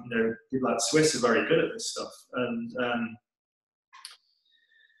particular. I think people like the Swiss are very good at this stuff, and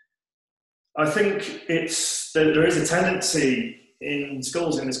I think there is a tendency in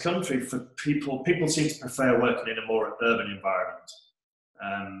schools in this country for people seem to prefer working in a more urban environment.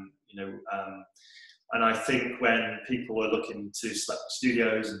 And I think when people were looking to select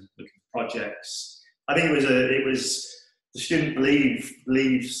studios and looking for projects, I think it was the student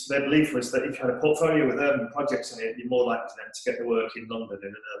their belief was that if you had a portfolio with urban projects in it, you're more likely then to get the work in London in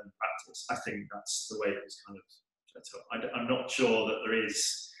an urban practice. I think that's the way it was kind of set up. I'm not sure that there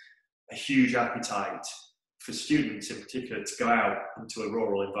is a huge appetite for students in particular to go out into a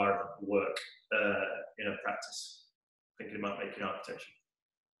rural environment and work in a practice, thinking about making architecture.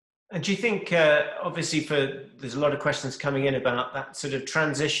 And do you think, obviously, there's a lot of questions coming in about that sort of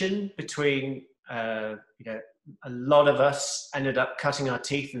transition between, a lot of us ended up cutting our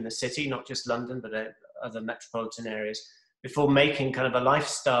teeth in the city, not just London, but other metropolitan areas, before making kind of a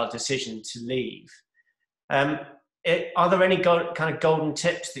lifestyle decision to leave. Are there any kind of golden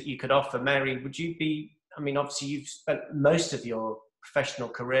tips that you could offer, Mary? Would you be, I mean, obviously you've spent most of your professional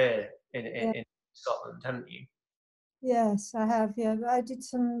career in Scotland, haven't you? Yes, I have. Yeah, I did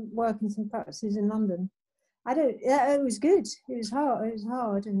some work in some practices in London. It was good. It was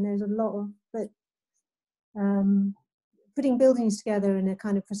hard, and there's a lot of, but putting buildings together in a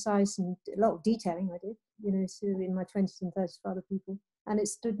kind of precise and a lot of detailing I did, sort of in my 20s and 30s for other people, and it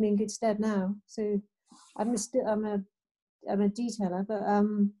stood me in good stead now. So I'm a detailer, but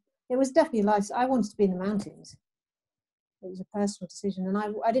it was definitely life. I wanted to be in the mountains. It was a personal decision, and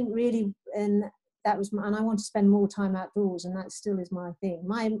I didn't really, and that was and I want to spend more time outdoors, and that still is my thing.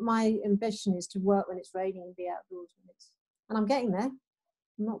 My ambition is to work when it's raining and be outdoors and I'm getting there.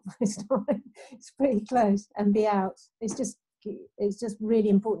 I'm not, it's pretty close, and be out. It's just really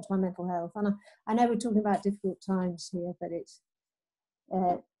important to my mental health. And I know we're talking about difficult times here, but it's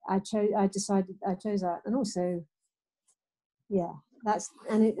I chose that, and also, yeah,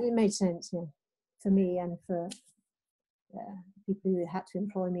 it made sense, for me and for people who had to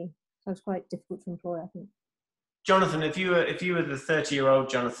employ me. So it was quite difficult to employ, I think. Jonathan, if you were the 30-year-old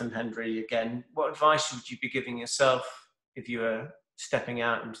Jonathan Hendry again, what advice would you be giving yourself if you were stepping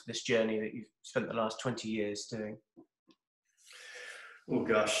out into this journey that you've spent the last 20 years doing? Oh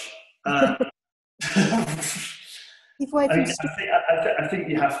gosh. You've waited I think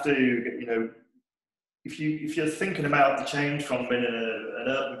you have to, if you're thinking about the change from being an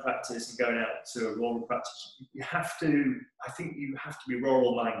urban practice and going out to a rural practice, I think you have to be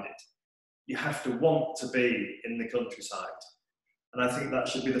rural minded. You have to want to be in the countryside. And I think that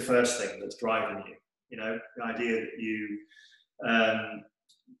should be the first thing that's driving you. The idea that you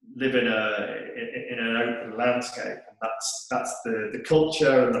live in an open landscape, and that's the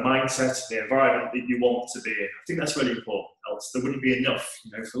culture and the mindset and the environment that you want to be in. I think that's really important. Else there wouldn't be enough.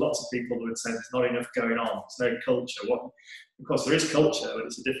 For lots of people who would say there's not enough going on, there's no culture. Of course, there is culture, but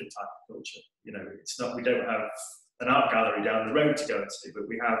it's a different type of culture. It's not. We don't have an art gallery down the road to go and see, but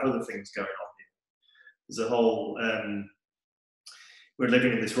we have other things going on here. There's a whole. We're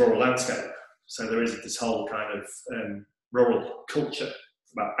living in this rural landscape, so there is this whole kind of rural culture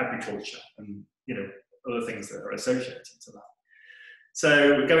about agriculture and other things that are associated to that.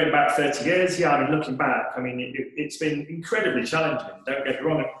 So going back 30 years, looking back, it's been incredibly challenging. Don't get me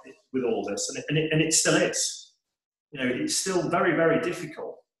wrong with all this, and it still is. It's still very, very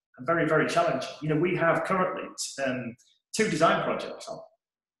difficult and very, very challenging. We have currently 2 design projects on.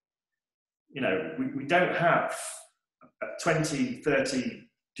 We don't have 20, 30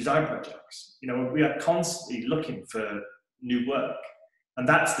 design projects. We are constantly looking for new work. And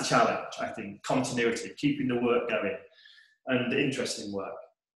that's the challenge, I think, continuity, keeping the work going and interesting work.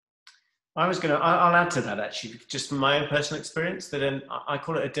 I'll add to that actually, just from my own personal experience, that I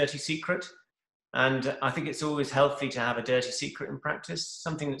call it a dirty secret. And I think it's always healthy to have a dirty secret in practice,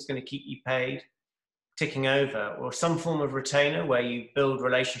 something that's going to keep you paid, ticking over, or some form of retainer where you build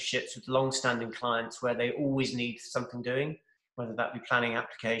relationships with long-standing clients where they always need something doing, whether that be planning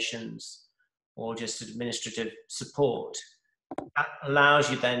applications or just administrative support. That allows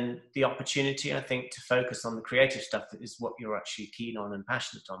you then the opportunity, I think, to focus on the creative stuff that is what you're actually keen on and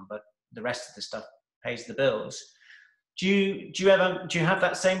passionate on, but the rest of the stuff pays the bills. Do you have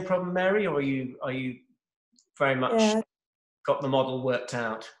that same problem, Mary, or are you very much got the model worked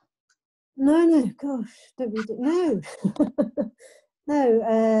out? No, gosh, don't read it.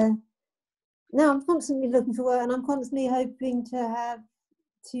 No, I'm constantly looking for work, and I'm constantly hoping to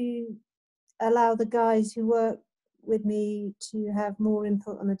allow the guys who work with me to have more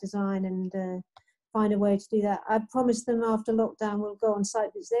input on the design and find a way to do that. I promised them after lockdown we'll go on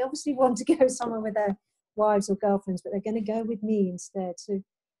site visits. They obviously want to go somewhere with their wives or girlfriends, but they're going to go with me instead. So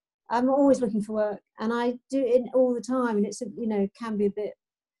I'm always looking for work, and I do it all the time, and it's can be a bit.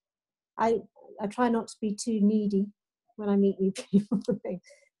 I try not to be too needy when I meet new people, but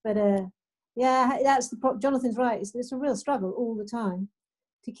that's the problem. Jonathan's right. It's a real struggle all the time.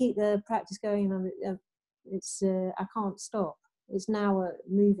 to keep the practice going. It's I can't stop. It's now a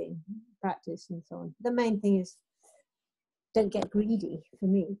moving practice and so on. The main thing is don't get greedy. For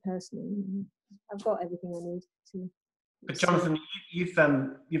me personally, I've got everything I need to. But Jonathan,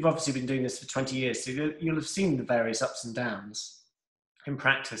 you've obviously been doing this for 20 years, so you'll have seen the various ups and downs in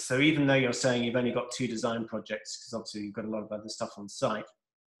practice. So even though you're saying you've only got 2 design projects, because obviously you've got a lot of other stuff on site,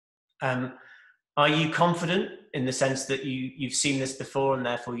 are you confident in the sense that you've seen this before and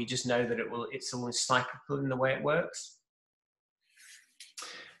therefore you just know that it's always cyclical in the way it works?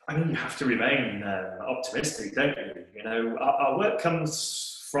 I mean, you have to remain optimistic, don't you? You know, our work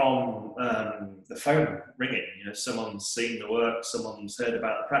comes from the phone ringing. You know, someone's seen the work, someone's heard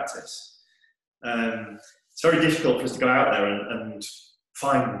about the practice. It's very difficult for us to go out there and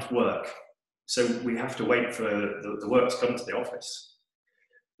find work. So we have to wait for the work to come to the office.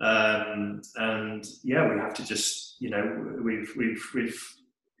 And yeah, we have to just, you know, we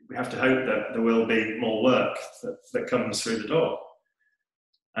have to hope that there will be more work that comes through the door.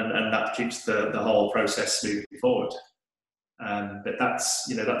 And that keeps the whole process moving forward. But that's,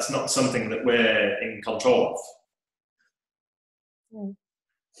 you know, that's not something that we're in control of.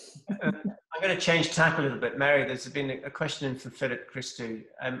 I'm going to change tack a little bit. Mary, there's been a question in from Philip Christou,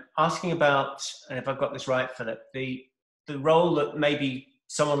 asking about, and if I've got this right, Philip, the role that maybe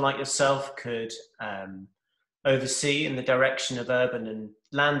someone like yourself could oversee in the direction of urban and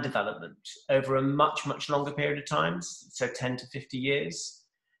land development over a much, much longer period of time, so 10 to 50 years.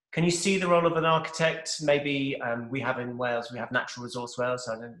 Can you see the role of an architect? Maybe we have in Wales, we have Natural Resource Wales,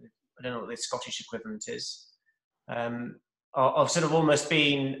 so I don't know what the Scottish equivalent is, of sort of almost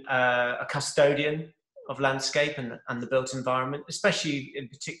being a custodian of landscape and the built environment, especially in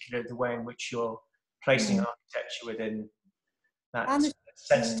particular the way in which you're placing architecture within that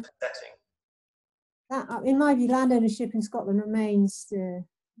sensitive setting. That, in my view, land ownership in Scotland remains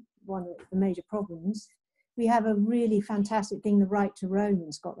one of the major problems. We have a really fantastic thing, the right to roam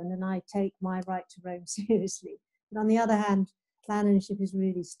in Scotland, and I take my right to roam seriously. But on the other hand, land ownership is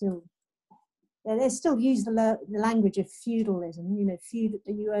really still, they still use the language of feudalism, you know,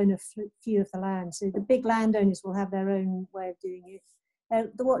 you own a few of the land. So the big landowners will have their own way of doing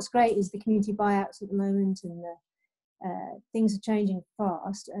it. What's great is the community buyouts at the moment, and things are changing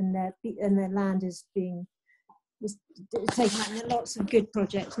fast, and their land is being taken out. And there are lots of good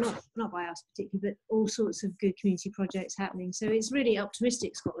projects, not by us particularly, but all sorts of good community projects happening. So it's really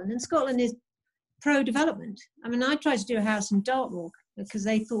optimistic, Scotland. And Scotland is pro-development. I mean, I tried to do a house in Dartmoor because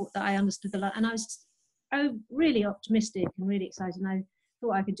they thought that I understood the land, and I was really optimistic and really excited, and I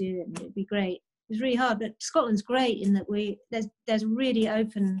thought I could do it and it'd be great. It was really hard, but Scotland's great in that there's really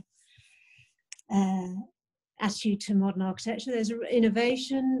open attitude to modern architecture. There's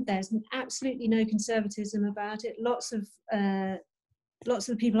innovation. There's absolutely no conservatism about it. Lots of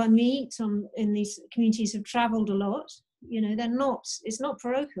the people I meet in these communities have travelled a lot. You know, it's not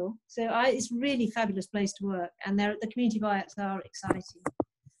parochial. So it's really a fabulous place to work, and the community buyouts are exciting,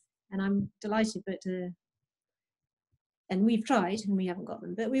 and I'm delighted. But and we've tried and we haven't got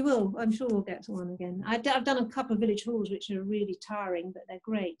them, but we will. I'm sure we'll get to one again. I've done a couple of village halls which are really tiring, but they're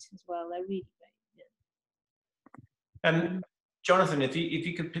great as well. They're really great. Jonathan, if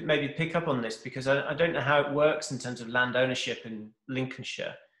you could maybe pick up on this, because I don't know how it works in terms of land ownership in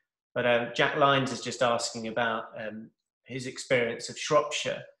Lincolnshire, but Jack Lyons is just asking about his experience of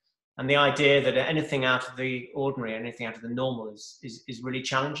Shropshire and the idea that anything out of the ordinary, anything out of the normal is really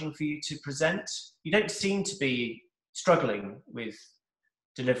challenging for you to present. You don't seem to be struggling with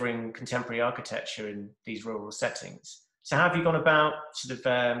delivering contemporary architecture in these rural settings. So how have you gone about sort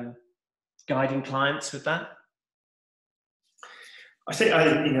of guiding clients with that? I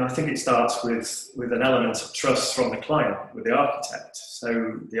think it starts with an element of trust from the client with the architect.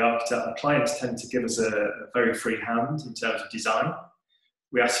 So the clients tend to give us a very free hand in terms of design.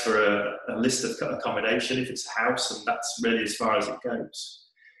 We ask for a list of accommodation if it's a house, and that's really as far as it goes.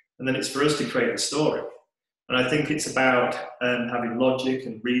 And then it's for us to create the story. And I think it's about having logic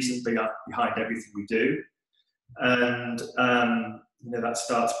and reason behind everything we do. And that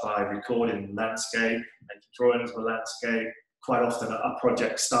starts by recording the landscape, making drawings of the landscape. Quite often our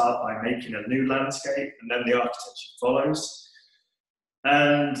projects start by making a new landscape, and then the architecture follows.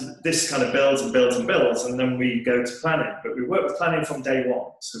 And this kind of builds and builds and builds, and then we go to planning. But we work with planning from day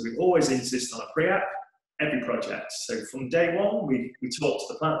one. So we always insist on a pre-app, every project. So from day one, we talk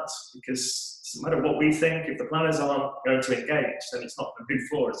to the planners, because it doesn't matter what we think, if the planners aren't going to engage, then it's not going to move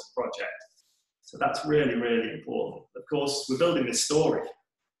forward as a project. So that's really, really important. Of course, we're building this story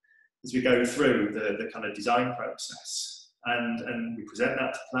as we go through the kind of design process. and we present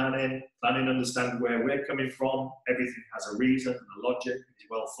that to planning. Planning understand where we're coming from. Everything has a reason and a logic, is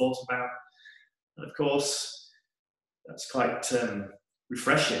well thought about. And of course, that's quite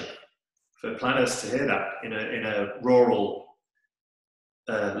refreshing for planners to hear that in a rural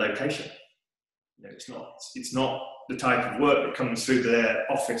location. You know, it's not the type of work that comes through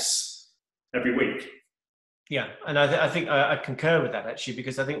their office every week. Yeah, and I think I concur with that, actually,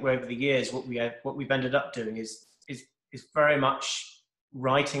 because I think over the years what we've ended up doing is very much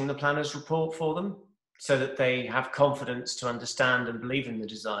writing the planner's report for them, so that they have confidence to understand and believe in the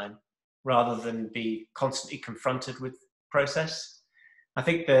design, rather than be constantly confronted with process. I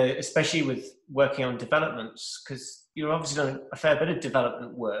think especially with working on developments, because you're obviously doing a fair bit of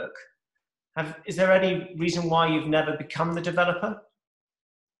development work. Is there any reason why you've never become the developer?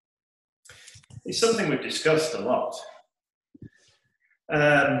 It's something we've discussed a lot.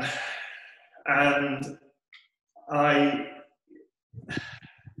 And I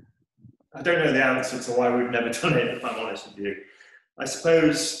don't know the answer to why we've never done it, if I'm honest with you. I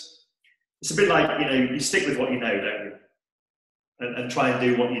suppose it's a bit like, you stick with what you know, don't you? And try and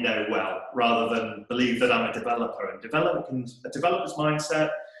do what you know well, rather than believe that I'm a developer. And a developer's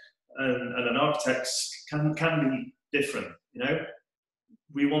mindset and an architect's can be different,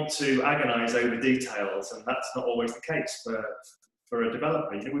 We want to agonise over details, and that's not always the case for a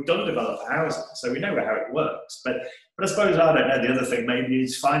developer. We've done developer housing, so we know how it works. But I suppose, I don't know, the other thing maybe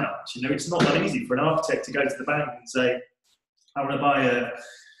is finance. It's not that easy for an architect to go to the bank and say, I want to buy a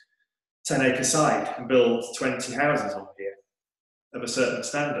 10-acre site and build 20 houses on here of a certain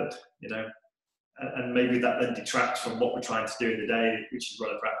standard, and maybe that then detracts from what we're trying to do in the day, which is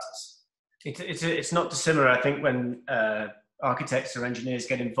run a practice. It's not dissimilar, I think, when architects or engineers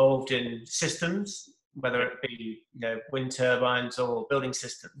get involved in systems, whether it be wind turbines or building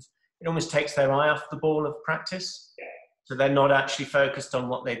systems. It almost takes their eye off the ball of practice. Yeah. So they're not actually focused on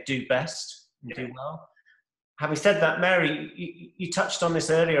what they do best and do well. Having said that, Mary, you touched on this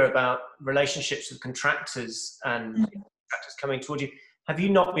earlier about relationships with contractors and contractors coming towards you. Have you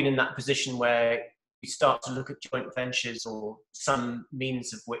not been in that position where you start to look at joint ventures or some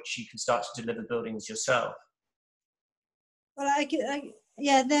means of which you can start to deliver buildings yourself? Well,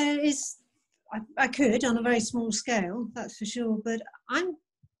 there is. I could on a very small scale, that's for sure. But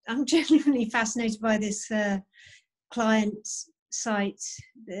I'm genuinely fascinated by this client site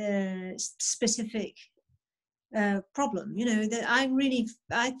specific problem. That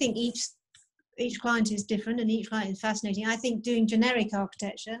I think each client is different and each client is fascinating. I think doing generic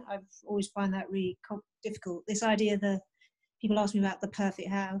architecture, I've always found that really difficult. This idea that people ask me about the perfect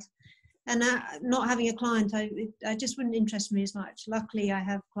house. And not having a client, I just wouldn't interest me as much. Luckily, I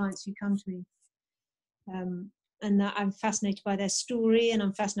have clients who come to me. And that I'm fascinated by their story, and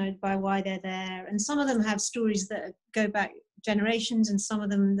I'm fascinated by why they're there. And some of them have stories that go back generations, and some of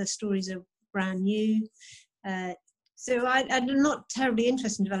them, the stories are brand new. So I'm not terribly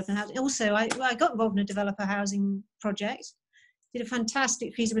interested in developing housing. Also, I got involved in a developer housing project, did a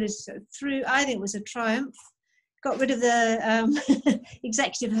fantastic feasibility through, I think it was a triumph. Got rid of the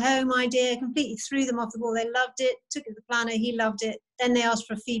executive home idea, completely threw them off the ball. They loved it, took it to the planner, he loved it. Then they asked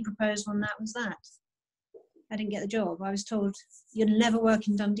for a fee proposal, and that was that. I didn't get the job. I was told, you'll never work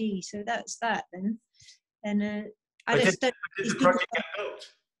in Dundee. So that's that then. And I just don't... Did the project get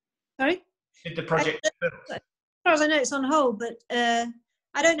built? Sorry? Did the project get built? As far as I know, it's on hold, but I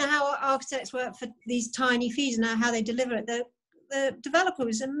don't know how architects work for these tiny fees and how they deliver it. The developer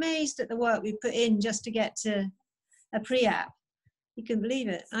was amazed at the work we put in just to get to a pre-app. He couldn't believe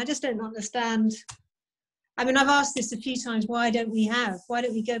it. I just don't understand. I mean, I've asked this a few times, why don't we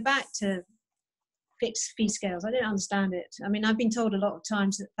go back to fixed fee scales? I don't understand it. I mean, I've been told a lot of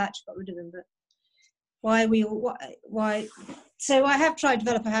times that Thatcher got rid of them, but why? So I have tried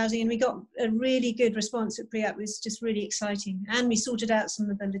developer housing, and we got a really good response at pre-app. It was just really exciting. And we sorted out some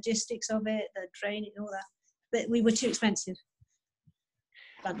of the logistics of it, the training and all that, but we were too expensive.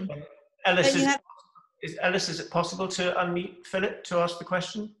 Ellis, is it possible to unmute Philip to ask the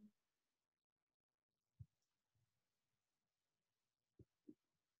question?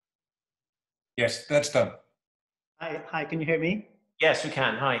 Yes, that's done. Hi, can you hear me? Yes, we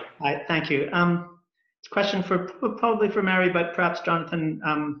can. Hi. Hi, thank you. It's a question probably for Mary, but perhaps Jonathan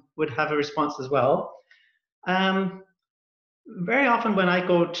would have a response as well. Very often when I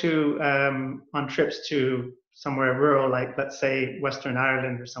go to on trips to somewhere rural, like let's say Western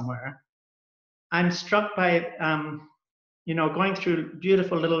Ireland or somewhere, I'm struck by going through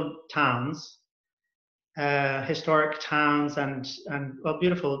beautiful little towns, historic towns, and well,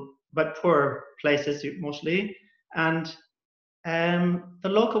 beautiful but poor places mostly, and the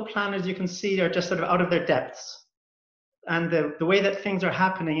local planners, you can see, are just sort of out of their depths. the way that things are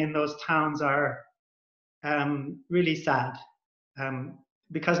happening in those towns are really sad,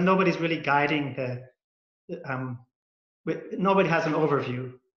 because nobody's really guiding nobody has an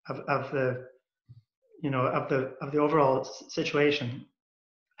overview of the of the overall situation.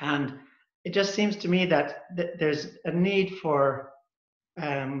 And it just seems to me that there's a need for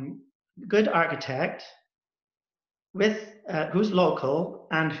good architect who's local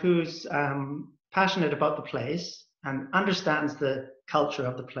and who's passionate about the place and understands the culture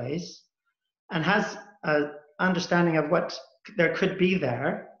of the place and has an understanding of what there could be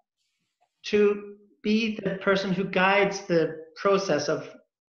there, to be the person who guides the process of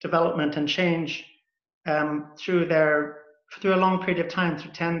development and change through a long period of time,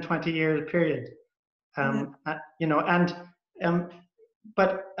 through 10, 20-year period.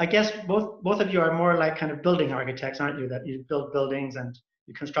 But I guess both of you are more like kind of building architects, aren't you? That you build buildings and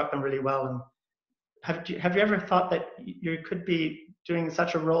you construct them really well. And have you ever thought that you could be doing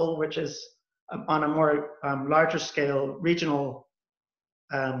such a role, which is on a more larger scale, regional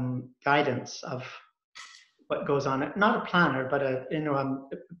guidance of what goes on? Not a planner, but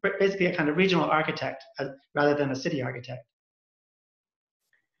basically a kind of regional architect rather than a city architect.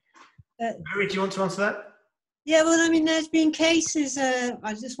 Mary, do you want to answer that? Yeah, well, I mean, there's been cases,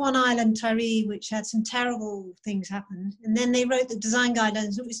 just one island, Tiree, which had some terrible things happen. And then they wrote the design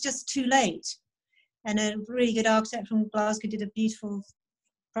guidelines. It was just too late. And a really good architect from Glasgow did a beautiful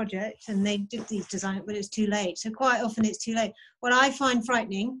project, and they did these designs, but it's too late. So quite often it's too late. What I find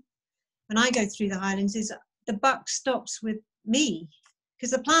frightening when I go through the Highlands is the buck stops with me,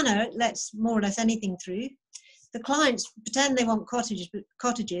 because the planner lets more or less anything through. The clients pretend they want cottages,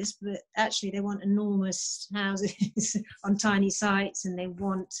 but actually they want enormous houses on tiny sites, and they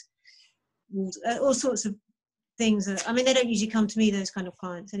want all sorts of things. I mean, they don't usually come to me, those kind of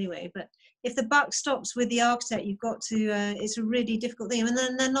clients anyway, but if the buck stops with the architect, you've got to, it's a really difficult thing. And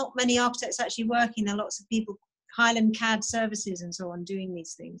then there are not many architects actually working. There are lots of people, Highland CAD services and so on, doing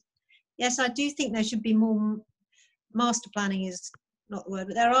these things. Yes, I do think there should be more. Master planning is not the word,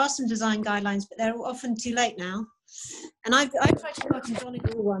 but there are some design guidelines, but they're often too late now. And I tried to work in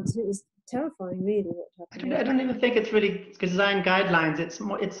Donegal once, and it was terrifying, really, what happened. I don't even think it's really design guidelines. It's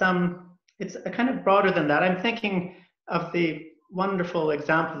a kind of broader than that. I'm thinking of the wonderful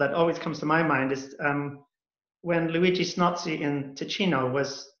example that always comes to my mind is when Luigi Snozzi in Ticino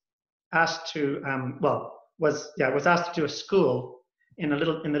was asked to was asked to do a school in the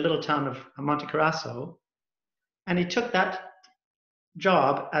little town of Montecarrasso, and he took that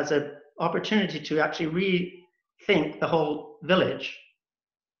job as an opportunity to actually rethink the whole village,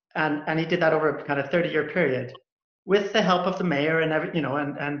 and he did that over a kind of 30-year period with the help of the mayor and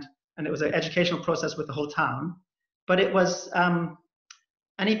and it was an educational process with the whole town. But it was and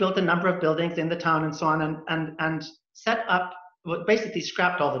he built a number of buildings in the town and so on, and set up, basically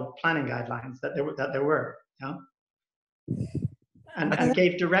scrapped all the planning guidelines that there were, and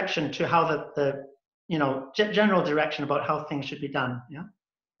gave direction to how the general direction about how things should be done. Yeah,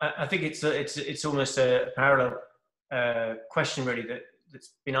 I think it's almost a parallel question really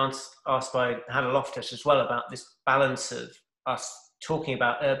that's been asked by Hannah Loftus as well, about this balance of us talking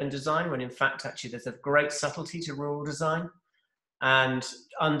about urban design when in fact actually there's a great subtlety to rural design, and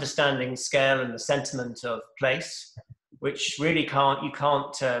understanding scale and the sentiment of place, which really you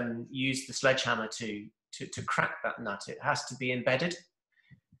can't use the sledgehammer to crack that nut. It has to be embedded.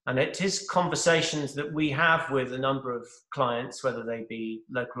 And it is conversations that we have with a number of clients, whether they be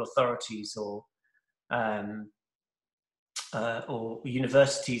local authorities or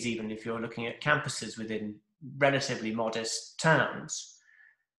universities, even if you're looking at campuses within relatively modest towns,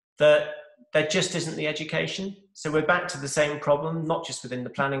 that there just isn't the education. So we're back to the same problem, not just within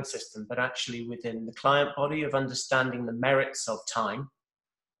the planning system, but actually within the client body, of understanding the merits of time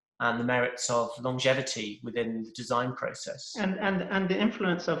and the merits of longevity within the design process. And the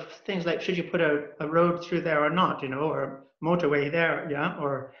influence of things like, should you put a road through there or not, or a motorway there,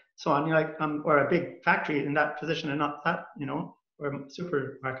 or so on, or a big factory in that position and not that, or a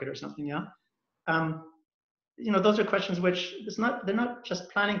supermarket or something, those are questions which they're not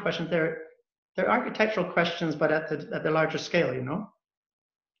just planning questions, they're architectural questions, but at the larger scale,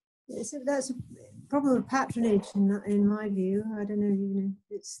 So that's a problem of patronage in my view. I don't know,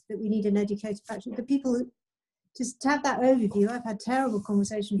 it's that we need an educated patronage. The people, just to have that overview. I've had terrible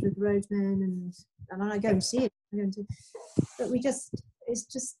conversations with roadsmen, and I go and see it. But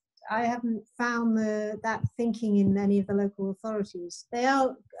I haven't found that thinking in any of the local authorities.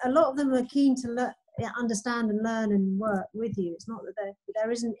 A lot of them are keen to understand and learn and work with you. It's not that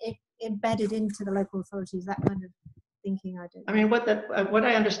there isn't embedded into the local authorities that kind of thinking. I don't. I mean, what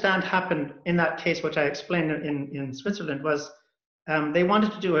I understand happened in that case, which I explained in Switzerland, was they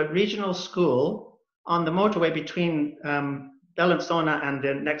wanted to do a regional school on the motorway between Bellinzona and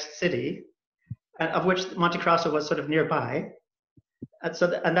the next city, of which Monte Grasso was sort of nearby. And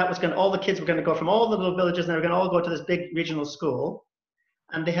so, and that was going. All the kids were going to go from all the little villages, and they were going to all go to this big regional school.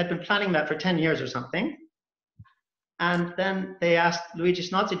 And they had been planning that for 10 years or something. And then they asked Luigi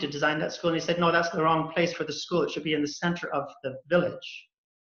Snozzi to design that school, and he said, no, that's the wrong place for the school. It should be in the center of the village,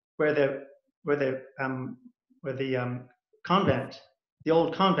 where the convent, the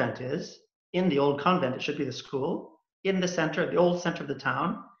old convent is. In the old convent, it should be the school, in the center, the old center of the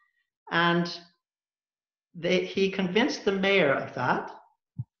town. And he convinced the mayor of that.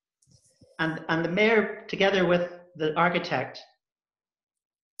 And the mayor, together with the architect,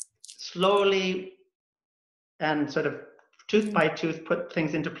 slowly and sort of tooth by tooth put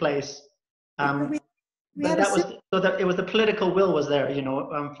things into place. But that was so that it was the political will was there, you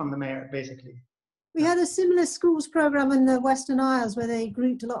know, from the mayor, basically. We had a similar schools program in the Western Isles where they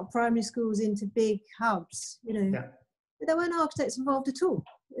grouped a lot of primary schools into big hubs, you know. Yeah. But there weren't architects involved at all.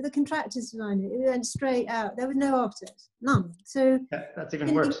 The contractors designed it. It went straight out. There was no architects, none. So yeah, that's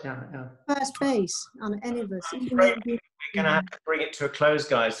even worse. Yeah, yeah. First base on any of us. We're going to have to bring it to a close,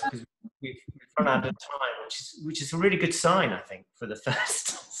 guys, because we've run out of time, which is a really good sign, I think, for the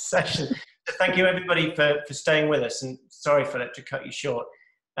first session. So thank you, everybody, for staying with us, and sorry, Philip, to cut you short.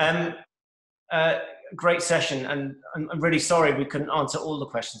 Great session, and I'm really sorry we couldn't answer all the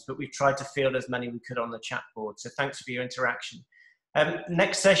questions, but we've tried to field as many we could on the chat board. So thanks for your interaction.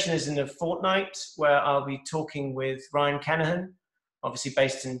 Next session is in a fortnight, where I'll be talking with Ryan Canahan, obviously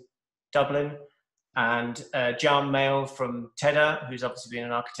based in Dublin, and Jan Mail from TEDA, who's obviously been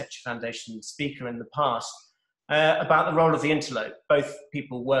an Architecture Foundation speaker in the past, about the role of the interlope, both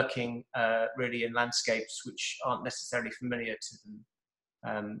people working really in landscapes which aren't necessarily familiar to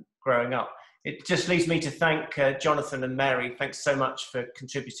them growing up. It just leaves me to thank Jonathan and Mary. Thanks so much for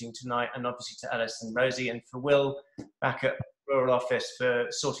contributing tonight, and obviously to Alice and Rosie, and for Will back at Rural Office for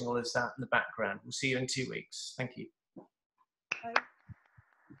sorting all this out in the background. We'll see you in 2 weeks. Thank you. Bye.